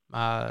ekki.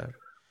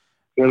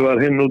 Hver var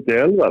hinn úti,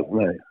 Elvar?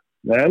 Nei,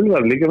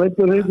 Elvar líka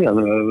veitur heiti,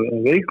 hann er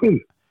veikur.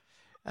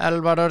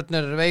 Elvar Örn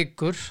er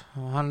veikur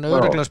og hann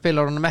örugglega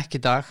spilar honum ekki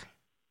í dag.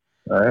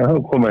 Nei, þá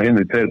koma hinn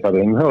í tveir bara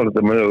inn, þá var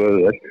þetta mjög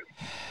öðvöld.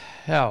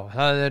 Já,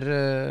 það er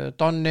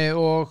Donni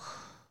og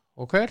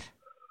hver?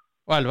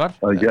 Og Elvar.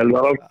 Það er ekki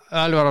Elvar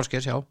Elvar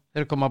Ásgeirs, já.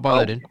 Þeir koma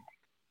báðir inn.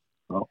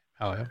 Já.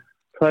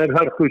 Það er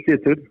harku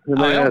sittur.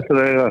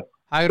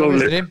 Hægri og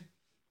vinstri.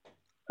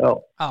 Já.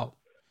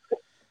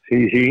 Sí.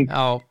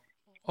 Já.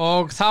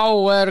 Og þá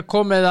er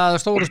komið að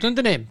stóru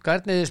stundinni.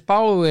 Hvernig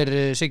spáir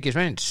Siggi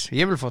Sveins?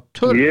 Ég vil fá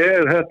törn.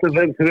 Þetta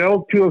er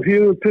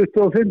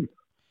 34-25.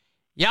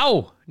 Já,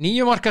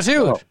 9 marka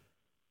sigur.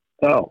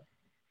 Já.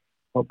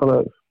 Og bara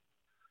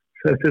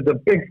sett þetta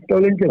byggt á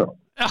lengina.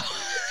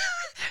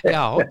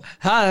 Já,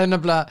 það er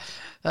nefnilega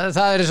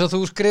það er eins og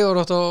þú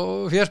skrifur átt á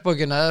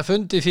fjörsbókina eða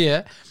fundi fjö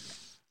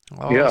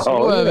og svo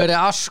hefur verið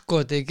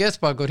askoti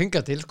getsbakur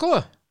hingað til, sko.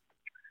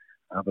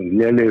 Það var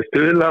lélega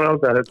stuðlar á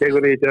það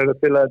tekur í að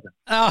spila þetta.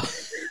 Já.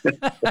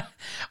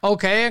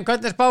 Ok, en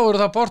hvernig spáir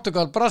það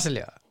Portugal,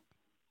 Brasilia?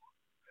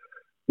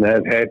 Nei,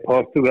 þeir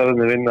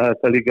Portugalinni vinna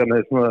þetta líka með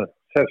svona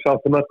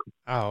 6-8 mörgum.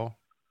 Já.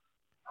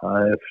 Það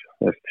er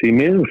 10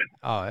 mínútur.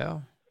 Já.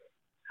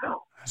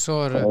 Svo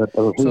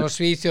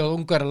Svíþjóð,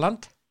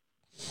 Ungverjaland.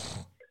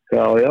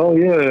 Já, það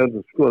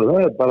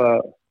er bara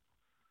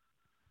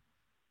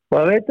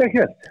maður veit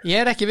ekki. Ég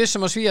er ekki viss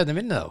að Svíarnir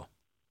vinni þá.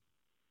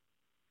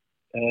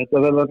 Þetta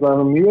verður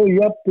alltaf mjög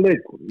jafn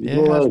leikur. Ég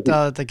held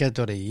að þetta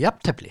getur verið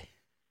jafntefli.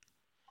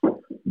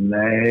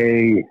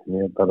 Nei,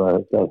 ég bara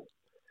þetta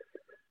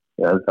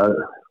ég held að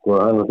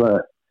hann er það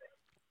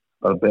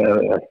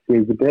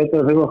ekki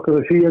betra fyrir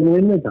okkur að Svíarnir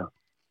vinni þetta.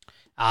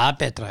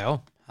 Betra, já.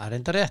 Það er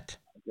enda rétt.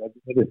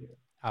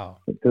 Já.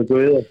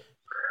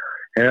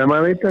 Eða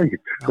maður veit ekki.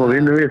 Svo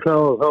vinnum við þá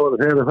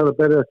er þeir að fara að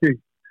berja því.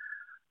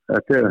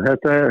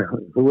 Þetta er,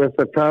 þú veist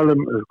að tala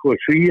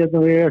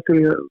Svíarnar við eftir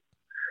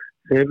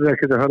þeir eru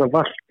ekkert að fara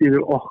valt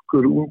yfir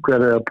okkur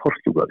Ungverja eða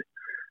Portugali.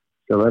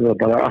 Það verður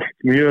bara allt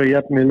mjög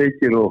jafnir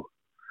leikir og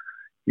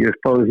ég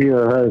spáði því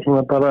að það er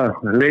svona bara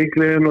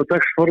leiklegin og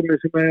dagsformi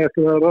sem er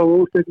eftir að ráða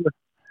úrslitum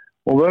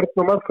og vörn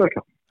og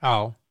markværsla. Já.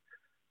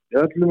 Í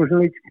öllum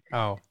þessum leikum.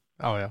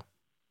 Já.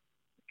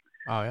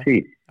 Sí.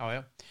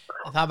 Já.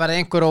 Það verður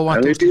einhver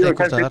óvænt úrslit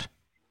einhvers staðar.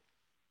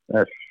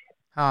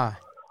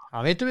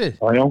 Það veitum við.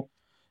 Já.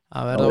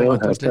 Það verður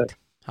óvænt úrslit.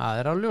 Það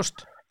er á ljóst.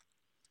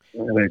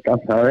 Ég veit að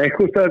það er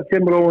einhvers staðar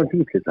kemur óvænt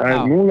úrslit. Það er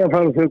núna að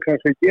fara þau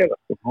kannski að gera.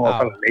 Og að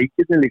fara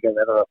leikinni líka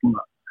verða það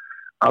svona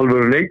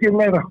alvöru leikir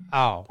meira.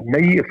 Já.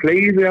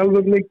 Fleiri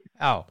alvöru leikir.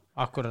 Já,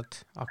 akkurat.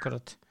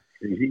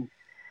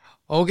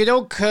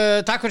 Ókidók,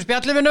 takk fyrir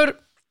spjallivinnur.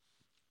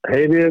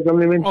 Heyriði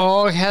gamli minn.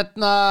 Og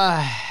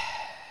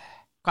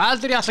hvað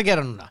heldur ég ætla að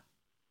gera núna?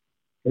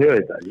 Ég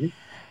veit það ekki.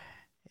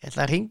 Ég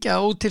ætla að hringja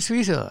út til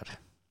Svíþjóðar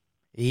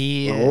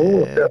í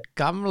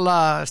gamla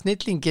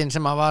snillingin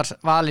sem var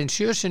valinn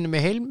 7 sinnum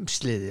í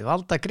heimsliði,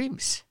 Valda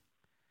Gríms.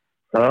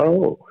 Já,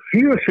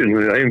 7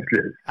 sinnum í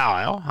heimsliði. Já,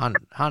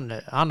 hann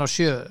á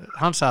 7,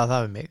 hann sagði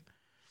það við mig.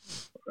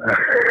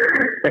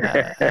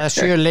 Eða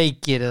 7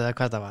 leikir eða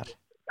hvað það var.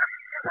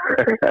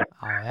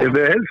 Ég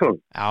beði Helsson.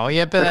 Já,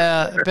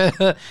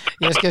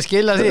 ég skal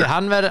skila því.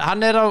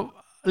 Hann er á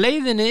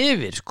leiðinni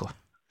yfir, sko,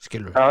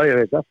 skilur. Já, ég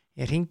veit það.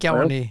 Ég hringi á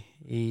hann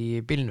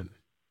í bílnum.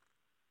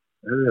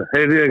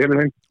 Heyriði ekki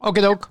með.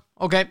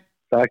 Ok.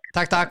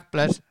 Takk,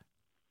 bless.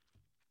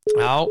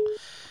 Já,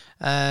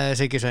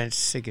 Siggi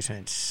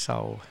Sveins sá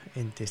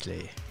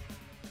indislegi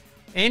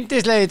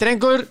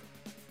drengur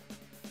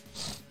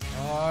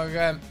og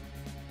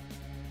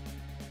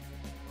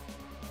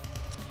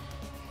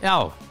já,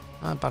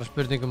 það er bara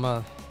spurningum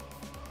að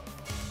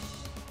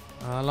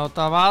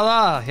láta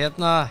vaða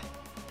hérna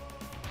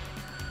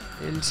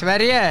til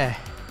Sverige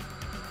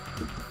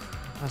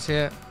að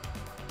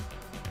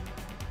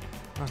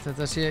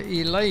þetta sé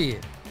í lagi.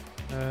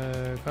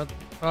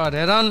 Hvað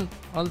er hann?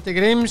 Valdi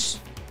Gríms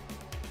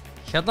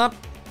hérna.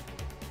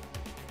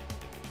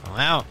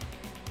 Já.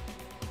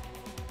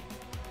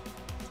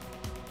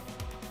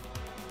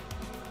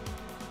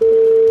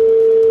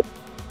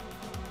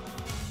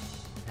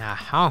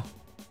 Jaha.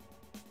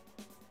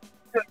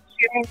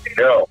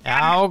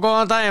 Já,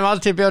 góðan daginn,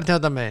 Valdi Björn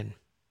hérna megin.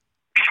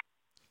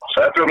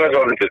 Komdu með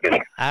svo hundur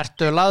minn.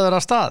 Ertu lagður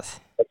af stað?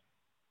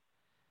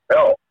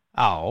 Já.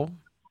 Já.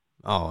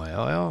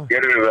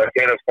 Hér eru við að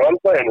gera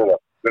strandvæði núna.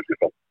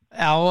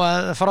 Já,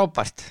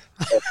 frábært.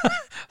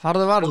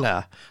 Farðu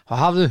varlega. Og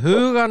hafðu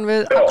hugan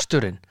við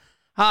aksturinn.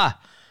 Ha?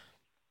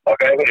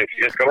 Ok,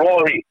 ég skal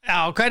lofa því. Já,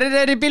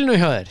 hverjir í bílnum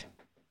hjá þér?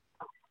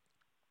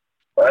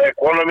 Það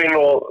kona mín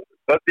og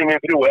dötti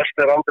mín 3,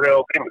 Ester, Andrea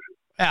og Grímur.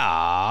 Já,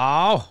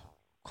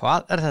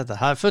 hvað er þetta?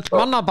 Það full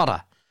manna bara.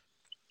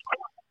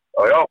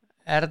 Já.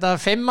 Er þetta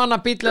 5 manna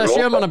bíl eða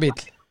 7 manna bíl?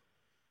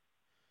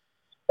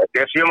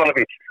 Þetta 7 manna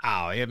bíl. Já,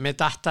 ég mitt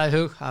datta í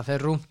hug. Það fer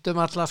rúmt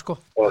alla, sko.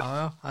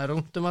 Já, það er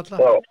rúmt alla.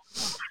 Já.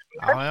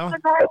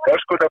 Það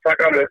er skuld að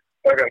taka alveg.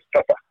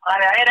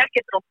 Það er ekki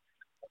rúmt.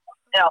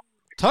 Já.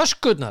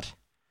 Töskurnar?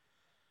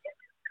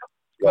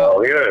 Já,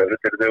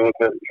 þetta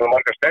er svo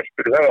marga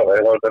stelpur í það er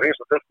þetta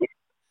risa töskur.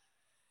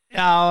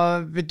 Já,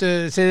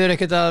 þið eru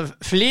ekkert að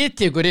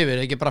flytja ykkur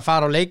yfir, ekki bara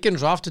fara á leikinu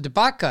og svo aftur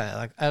tilbaka,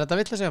 eða er þetta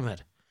vill að segja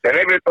mér?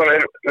 Nei, við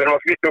erum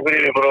að flytja okkur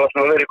yfir og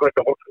það er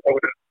eitthvað fólk.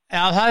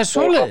 Já, það er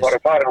svoleiðis. Það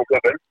er farið frá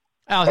köpinn.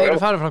 Já, þið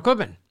eru farið frá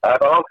köpinn. Það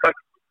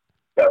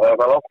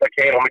er langt að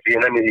keyra á milli,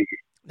 ég nenni því ekki.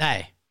 Nei.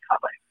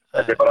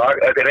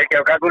 Þetta er ekki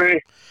af Akureyri.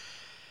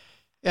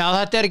 Já,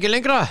 þetta er ekki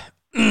lengra.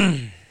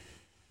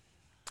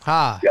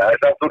 Ha? Já,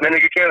 þú nenni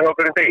ekki að keyra þá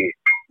hverjum degi.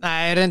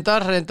 Nei,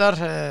 reyndar.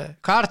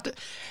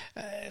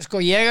 Sko,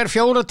 ég er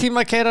 4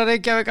 tíma að keyra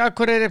Reykjavík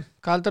Akureyri.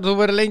 Hvað heldur þú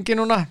verið lengi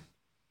núna?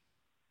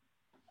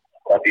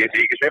 Það er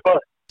ekki svipað.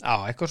 Já,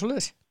 eitthvað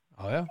svoleiðis.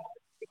 Já.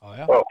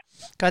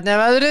 Hvernig er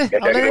veðrið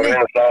á leiðinni?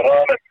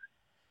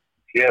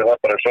 Hér er það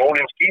bara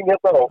sólin skín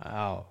hérna og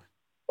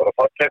bara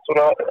fallegt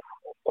svona.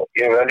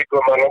 Ég veit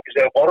líka maður langt að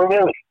segja borum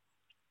veður.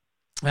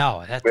 Já,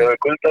 þetta við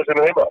erum kulda sem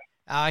er heima.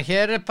 Já,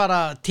 hér er bara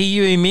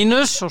 10 í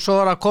mínus og svo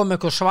er að koma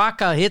eitthvað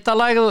svakað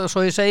hittalæg og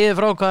svo ég segi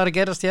frá hvað er að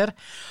gerast hér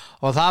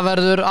og það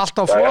verður allt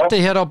á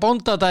floti hér á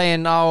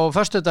bóndadaginn á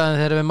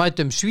föstudaginn þegar við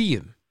mætum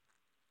Svíum.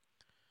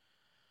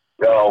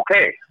 Já, ok.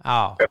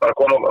 Já. Það er bara að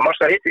koma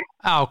massa hitti.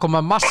 Já, koma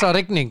massa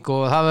rigning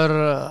og það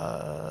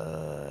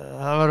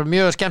verður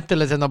mjög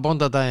skemmtilegt hérna á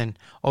bóndadaginn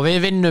og við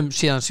vinnum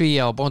síðan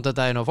Svíja á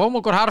bóndadaginn og fóum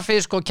okkur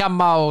harfisk og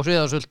kjamma og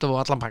sviðasult og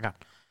allan pakkan.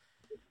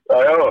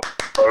 Já.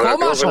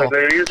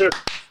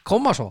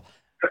 Koma svo.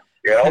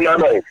 Já,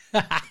 næ.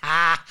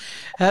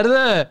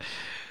 Herðu,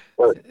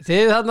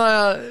 þið þarna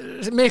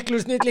miklu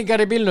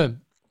snillingar í bílnum.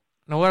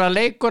 Nú er það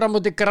leikur á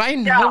móti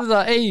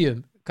Grænhöfða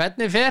Eyjum.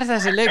 Hvernig fer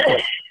þessi leikur?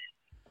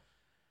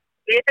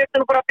 Við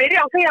þurftum bara að byrja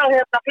á því að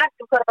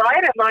flestum hvað það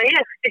væri en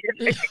ég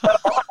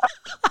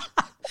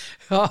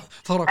Já,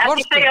 fór að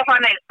ekki segja það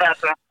neitt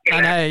þetta.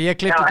 Nei, ég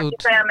klippið út.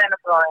 Ekki segja meina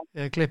frá því.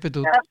 Ég klippið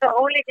út. Það er svo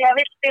ólíklega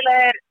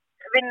viltilegir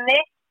vinni.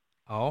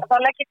 Já. Þá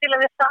legg ég til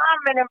að við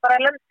saminum bara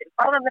löndin.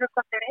 Barðan eru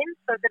hvað þeir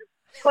hins og þeir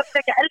hvort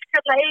ekki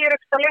elskjalla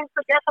Eyjuröks og lengt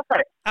og geta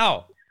þau. Já.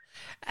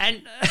 En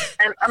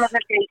annars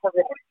er ekki líka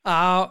við.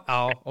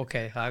 Já, ok.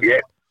 Það er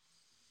gott.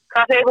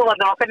 Hvað segir þú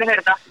þarna? Hvernig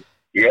fyrir þetta?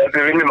 Ég held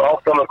við vinnum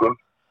 8 mörgum.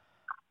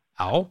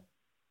 Já,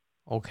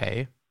 ok.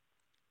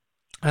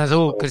 En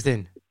þú,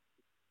 Kristín?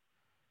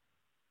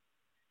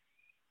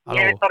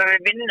 Ég veit bara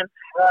við vinnum.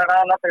 Það er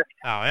aðalatur.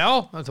 Já,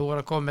 en þú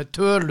var að koma með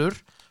tölur.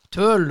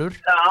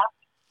 Já,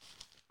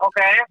 ok.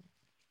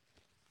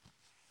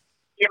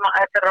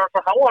 Þetta er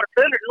svo háar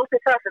tölur, nú til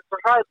þess að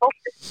það er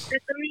bótti.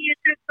 29,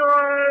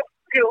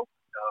 23.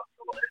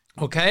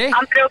 Ok.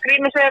 Andri og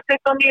Grími segja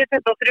 29,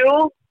 23.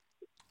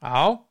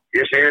 Já.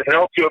 Ég segi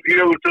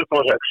 34,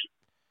 26.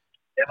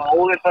 Ef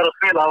Óðinn fara að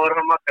spila, þá verður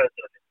hann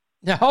makkaður.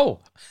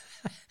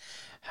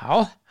 Já,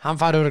 hann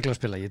fari örugglega að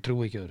spila, ég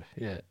trúi ekki öðru.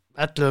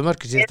 11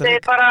 mörg Ég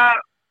segi bara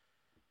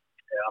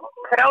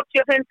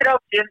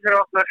 35-30 fyrir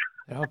okkur.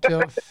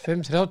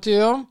 35-30,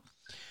 já.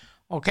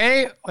 Ok,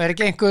 og er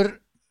ekki einhver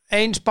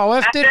ein spá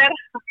eftir?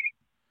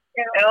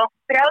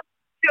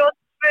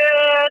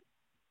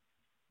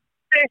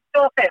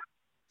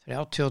 Já,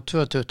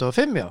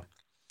 32-25, já.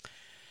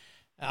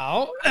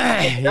 Já,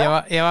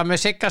 ég var með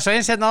Sigga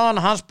Sveins hérna áðan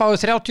og hann spáði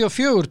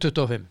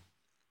 34-25.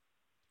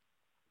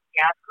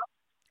 Já,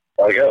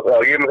 ég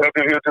er með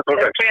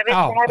 34-26. Ég veit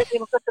ekki hæri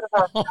tíma föttur að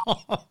það.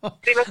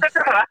 Tíma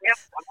föttur að það, já.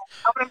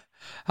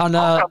 Það er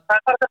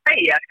bara að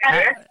segja,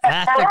 skæri.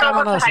 Þetta er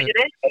gaman að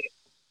þessu.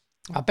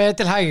 Það beði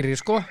til hægri,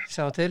 sko,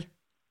 sjá til.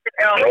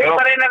 Já, ég er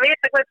bara að reyna að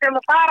vita hvað sem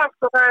að fara,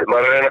 sko.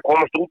 Maður er að reyna að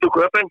komast út úr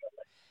köpinn.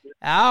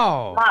 Já,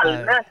 það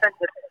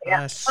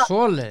er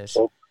svoleiðis.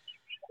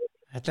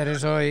 Þetta er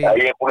eins og í... Já,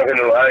 ég er búin að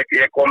finna núna,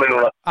 ég er komin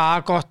núna.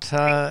 Gott,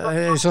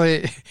 eins og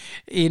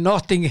í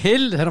Notting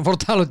Hill, þegar hann fór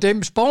að tala um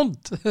James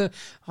Bond,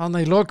 hann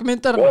í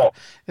lokmyndar.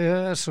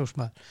 Jesús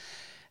maður.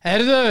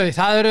 Herðu,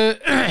 það eru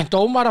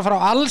dómara frá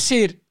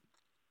Alsír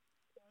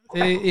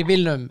í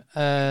bílnum.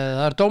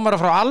 Það eru dómara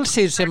frá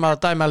Alsír sem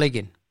að dæma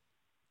leikinn.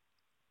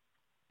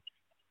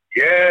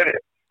 Ég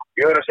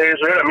er að segja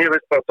svo mér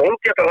veist bara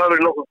dómgættar hafa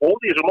verið nokkuð góð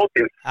í þessu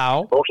mótið. Já.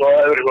 Og svo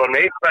hafa verið svona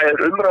neikvæðir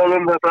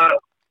umræðum þetta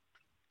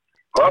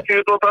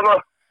mafíudótana.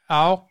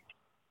 Já.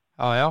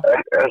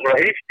 En svona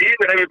heilt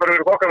yfir hef ég bara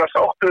verið fokkana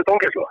sáttu við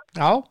dómgættina.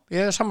 Já,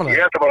 ég er sammála.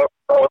 Ég ætla bara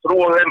að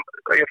trúa þeim,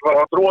 ég ætla bara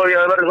að trúa því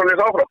að það verði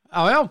svolítið áfram.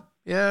 Já,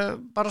 ég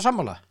bara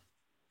sammála.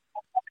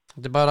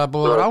 Þetta bara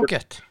búið að vera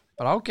ágætt.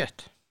 Bara ágætt.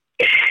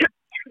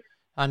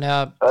 Þannig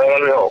að... Það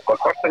alveg já, hvað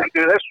kvartar ekki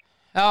við þessu?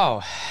 Já,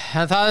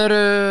 en það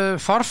eru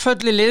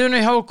farföll í liðinu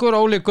hjá okkur.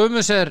 Óli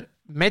Guðmunds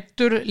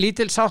meiddur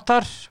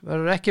lítilsáttar,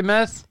 verður ekki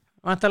með,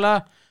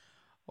 væntanlega.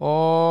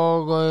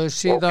 Og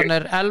síðan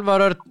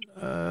Elvar Örn,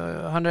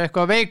 hann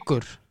eitthvað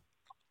veikur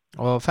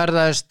og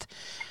ferðaðist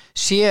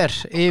sér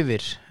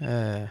yfir.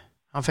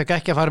 Hann fekk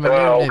ekki að fara með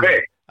liðinu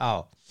yfir. Já.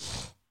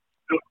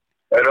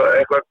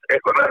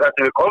 Eitthvað með þetta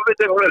við COVID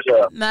eitthvað þessu?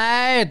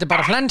 Nei, þetta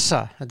bara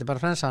flensa.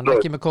 Hann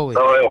ekki með COVID.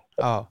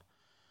 Já.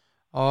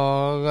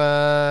 Og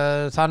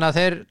þannig að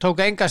þeir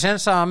tóku enga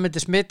sensa að hann myndi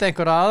smita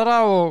einhverja aðra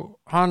og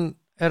hann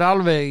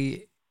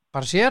alveg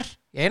bara sér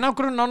í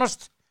einangrun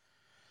nánast.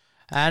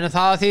 En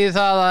það þýðir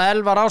það að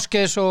Elvar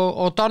Ásgeirs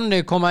og Donni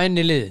koma inn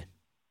í liði.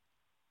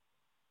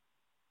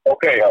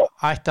 Ok, já.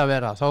 Ætti að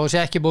vera, þá sé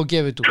ekki búið að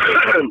gefa þetta út.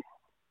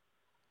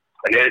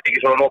 En þetta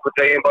ekki svona nokkuð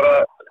deginn bara,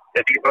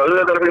 þetta ekki bara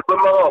auðvitað fyrir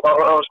Gumma og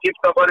bara að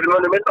skipta bara í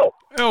mönnum inn á?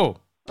 Jú.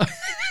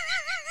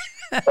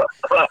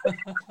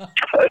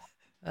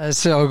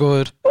 Þessi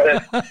ágóður.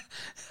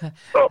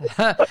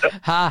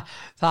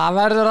 Það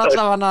verður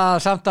allavega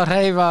samt að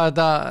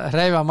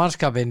hreyfa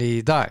mannskapinn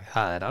í dag.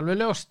 Það alveg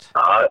ljóst.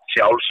 Það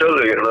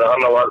sjálfsögðu,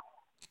 hann á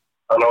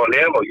að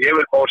lema og ég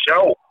vil bara sjá.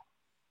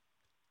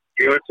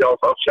 Ég vil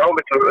sjá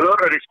miklu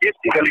örari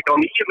skiptinga líka á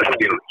 9.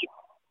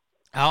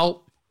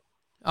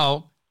 Já.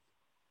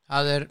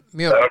 Það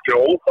mjög... Það ekki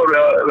óþarfi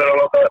að vera að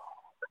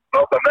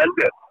láta menn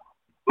við.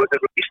 Þú veit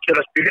eitthvað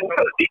íslega spilna,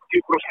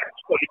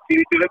 90%,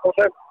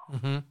 90%.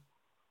 Mhm.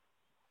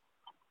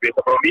 Við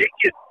það bara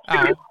mikið.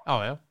 Já.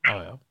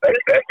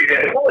 Ekki,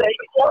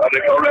 hann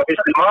klálega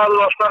fyrst í maður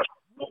og snart.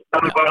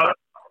 Hann bara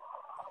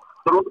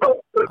þrúta.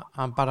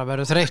 Hann bara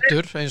verður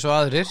þreyttur eins og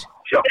aðrir.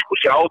 Sjá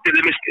til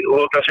þið miskið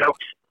og það sjá.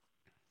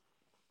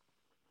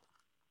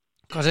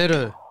 Hvað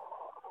segirðu?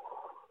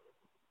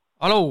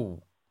 Halló.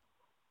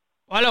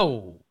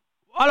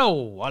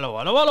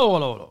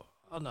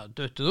 Þannig að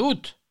döttuð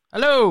út.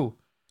 Halló.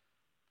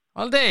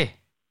 Valdi.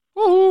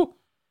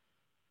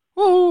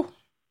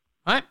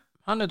 Nei.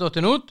 Hann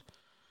dottin út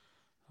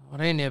og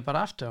reyni ég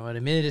bara aftur, hann var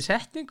í miðri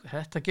setningu,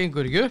 þetta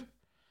gengur ekki upp,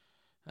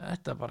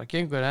 þetta bara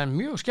gengur, en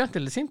mjög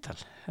skemmtilegt síntal,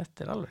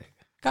 þetta alveg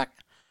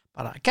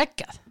bara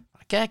geggjað.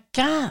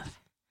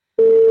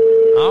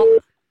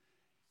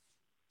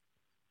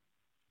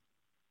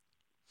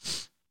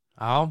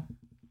 Já,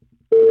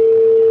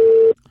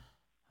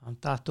 hann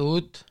datt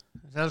út,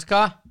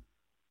 selska,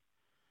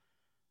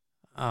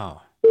 þá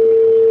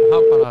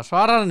bara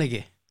svarar hann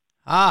ekki,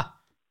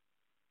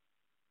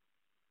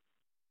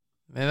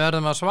 Við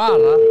verðum að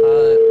svara,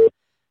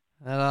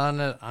 hann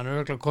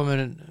örugglega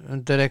komin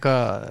undir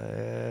eitthvað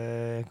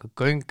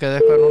göng eða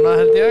eitthvað núna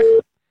held ég.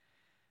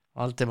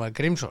 Valdimar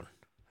Grímsson.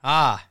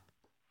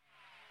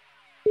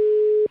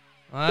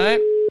 Nei,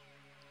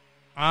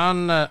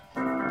 hann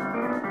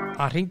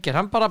hringir,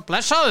 hann bara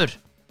blessaður.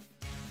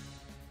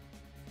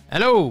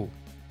 Hello.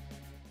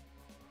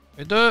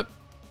 Veitu,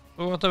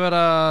 þú átt að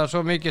vera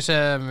svo mikið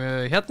sem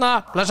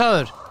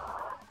blessaður.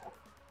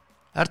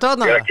 Ertu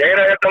þarna? Ég að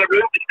keyra hérna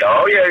undir, já,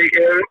 ég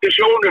undir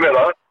sjónum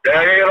hérna,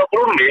 ég á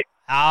brúnni.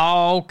 Já,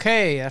 ok,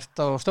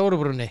 ertu á stóru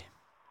brúnni?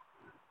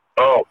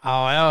 Já. Já.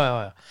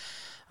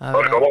 Það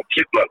er eitthvað vokk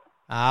sýtlan.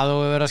 Já, þú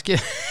hefur verið að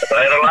skilja. Það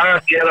að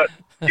lagast,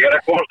 ég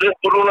að komast upp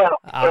úr núna.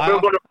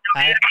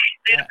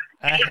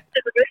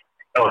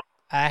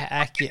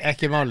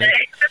 Ekki máli.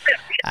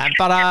 En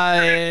bara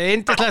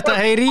yndislegt að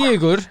heyri í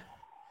ykkur.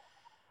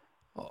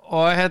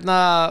 Og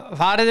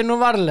farið nú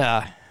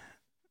varlega.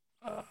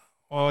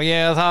 Og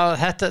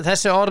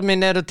þessi orð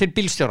mín eru til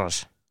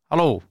bílstjórans.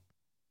 Halló.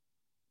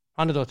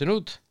 Hann dottin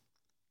út.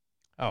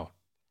 Já,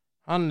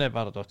 hann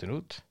bara dottin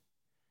út.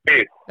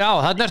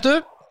 Já, þarna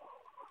ertu.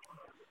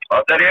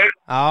 Þarna ég.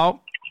 Já.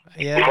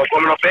 Ég var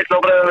komin á beinn á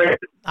breiðunni.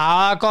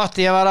 Já, gott.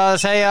 Ég var að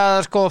segja,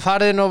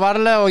 farið nú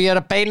varlega og ég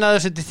að beina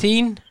þessu til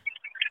þín.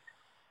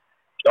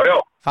 Já.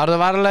 Farðu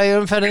varlega í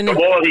umferðinni. Ég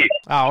lofa því.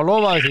 Já,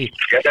 lofaði því.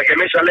 Ég ætla ekki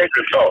að missa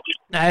leikur, þá.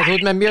 Nei, þú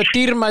ert með mjög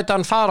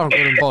dýrmætan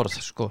farangur borð,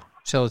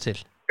 sjáðu til.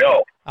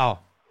 Já.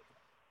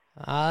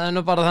 Það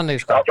nú bara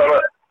þannig,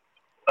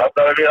 Það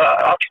við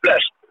allt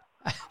flest.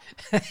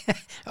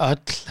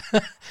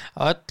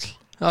 Öll.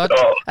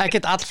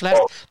 Ekkert allt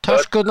flest.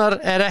 Töskurnar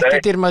ekki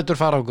dýrmætur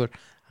farangur.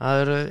 Það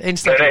eru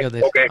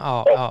einstaklingarnir. Okay.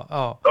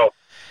 Já.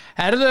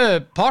 Herðu,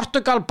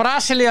 Portugal,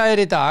 Brasilia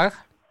í dag.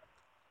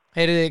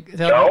 Heyrið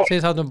þegar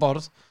þið þarna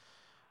borð.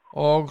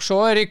 Og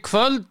svo í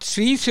kvöld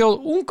Svíþjóð,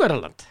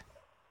 Ungverjaland.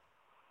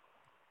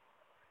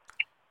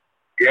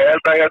 Ég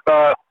held að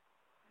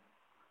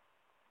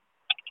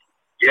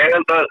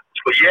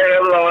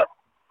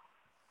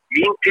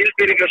mín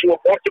tilbyrring sem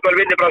að Portugal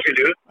vinni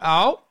Brasilíu.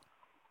 Já.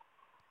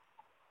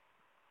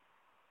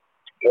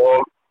 Og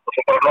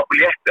svo bara nokkuð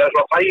létt, eða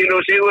svona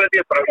þægilegu sigur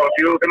þetta, bara svona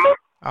 4-5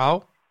 mörk. Já,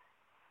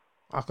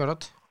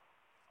 akkurat.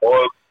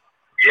 Og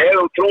ég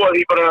trúa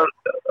því bara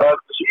að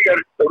Svíar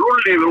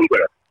rulli yfir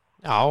Ungverja.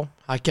 Já,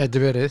 það gæti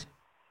verið.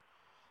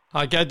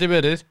 Það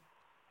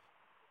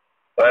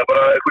er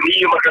bara eitthvað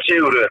 9 marka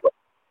sigur eða eitthvað.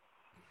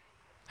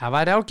 Það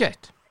væri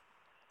ágætt.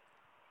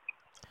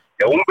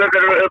 Já,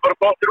 Ungverjar eru bara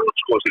flottir út,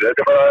 sko.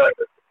 Þetta bara,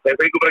 þeir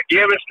fengur bara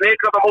gefins leik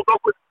þetta mót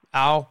okkur.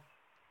 Já.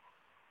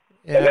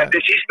 En þetta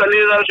sísta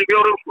liðið af þessu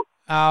 4, sko.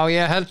 Já,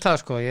 ég held það,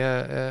 sko. Ég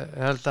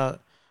held að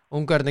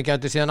Ungverjarnir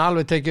gætu síðan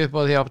alveg tekið upp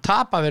á því að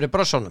tapa fyrir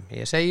brössunum.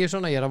 Ég segi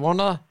svona, ég að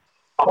vona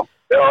það.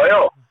 Já,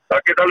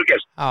 það geta alveg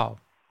gerst. Já,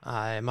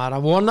 maður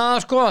að vona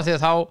það, sko, því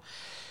að þá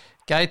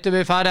gætum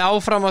við farið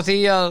áfram á því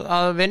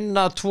að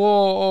vinna 2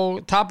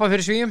 og tapa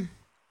fyrir Svíum.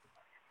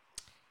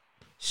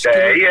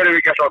 Nei, erum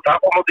við ekki alltaf að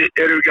tapa á móti,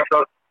 erum við ekki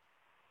alltaf...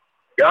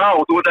 Já,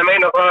 og þú veit að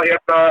meina það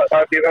hérna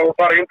að því að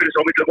fara innbyrðis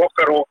á millum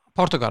okkar og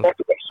Portugals.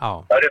 Já.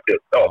 Það réttið,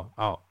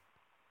 já.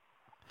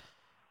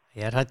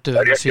 Ég er hræddur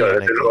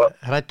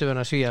við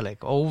hann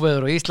Svíaleik.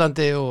 Óveður á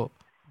Íslandi og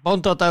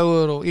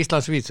bóndadagur og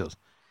Íslands Svíþjóð.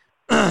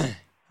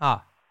 Já,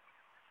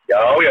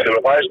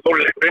 það er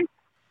stórleikurinn.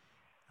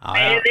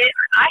 Við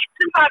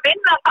ættum að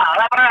vinna það.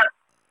 Það bara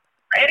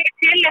er ekki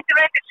tilhengt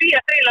að þetta Svía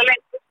strila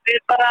lengur.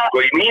 Sko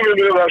í mínum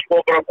huga sko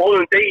bara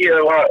góðum degi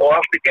og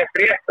allt er gett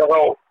rétt og þá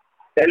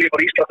tel ég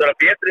bara Ísland vera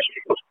betri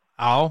sko.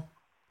 Já.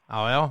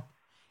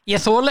 Ég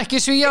þoli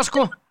ekki Svía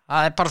sko.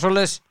 Það er bara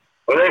svoleiðis.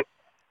 Nei,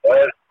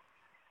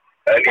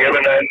 en ég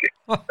meina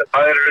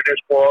það er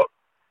sko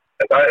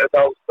það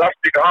þarf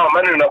ekki að hafa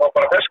mennina að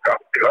bara ferska.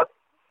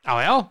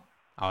 Já,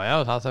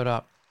 það þurfa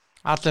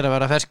allir að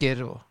vera ferskir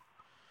og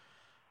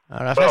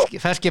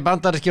ferskir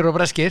bandarískir og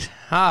breskir.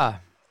 Það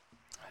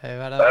er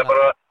bara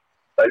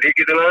það er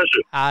líkillinn að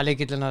þessu.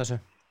 Líkillinn að þessu.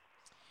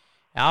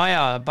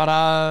 Já, bara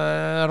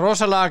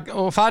rosalega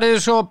og farið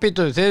svo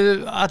býtu, þið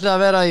ætlið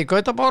að vera í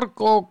Gautaborg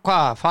og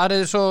hvað,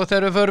 farið svo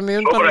þegar við förum í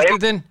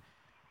undanúrslitin?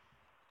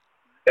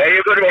 Nei,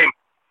 ég förum heim.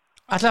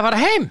 Ætlið að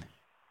fara heim?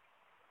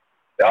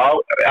 Já,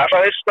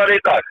 það er staðan í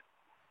dag.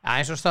 Já,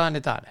 eins og staðan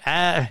í dag.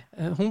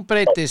 Hún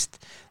breytist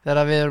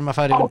þegar við erum að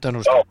fara í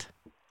undanúrslit.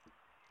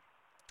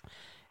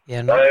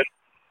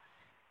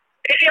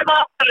 Byrjum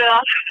áttalega.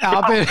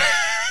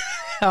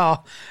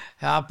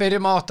 Já,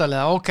 byrjum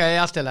áttalega. Ok,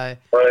 allt í lagi.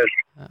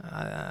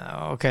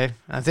 Ok,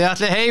 en þið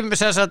ætlið heim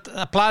sem sagt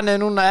planið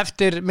núna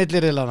eftir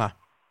milliriðlana.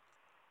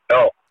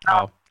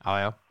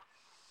 Já.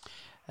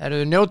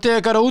 Eruð njótið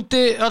ykkar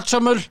úti öll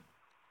samul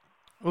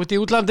úti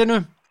í útlandinu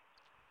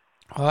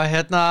og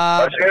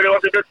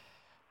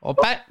og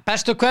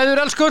bestu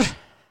kveður elskur.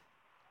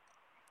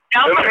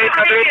 Já,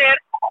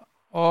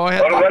 og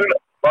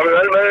varum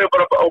vel með þau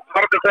bara á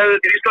partu kveður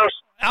til Íslands.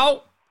 Já,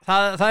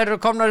 það eru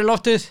komnar í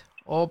loftið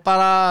og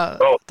bara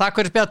takk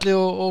fyrir spjalli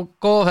og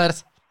góða ferð.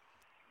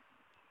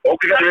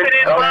 Ok,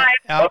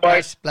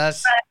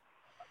 bless.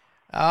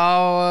 Já,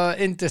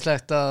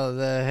 yndislegt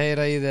að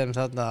heyra í þeim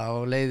þarna á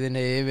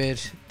leiðinni yfir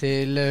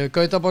til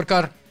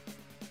Gautaborgar.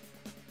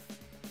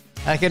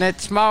 Ekki neitt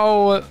smá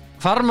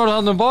farmur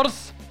þarna borð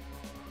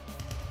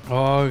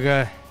og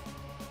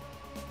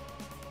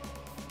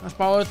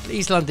smá öll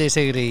Íslandi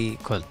sigri í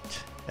kvöld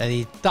eða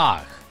í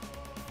dag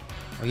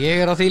og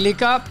ég er á því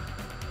líka.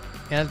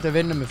 Ég held að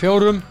vinna með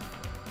 4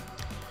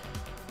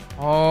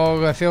 og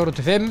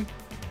 4-5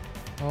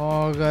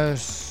 og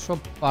svo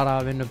bara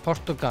vinnum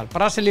Portugal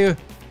Brasilíu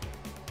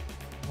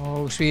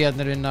og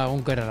Svíarnir vinna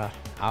Ungverjara.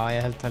 Já,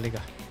 ég held það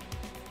líka.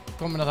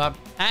 Komin að það.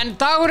 En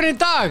dagurinn í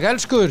dag,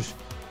 elskur,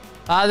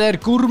 það er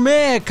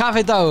gourmet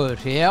kaffidagur.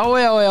 Já.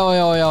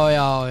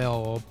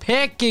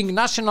 Peking,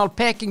 National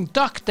Peking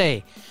Duck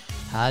Day.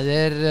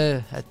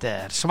 Þetta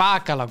er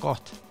svakalega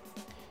gott.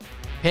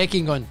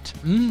 Pekingönd.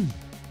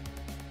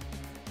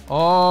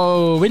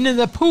 Og Winnie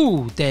the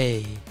Pooh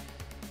Day.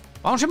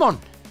 Bánsimón.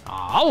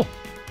 Já.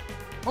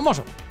 Og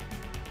Másson.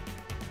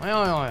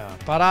 Já.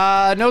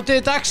 Bara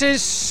njótið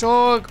dagsins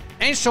og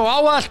eins og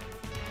ávallt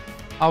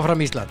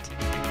áfram Ísland.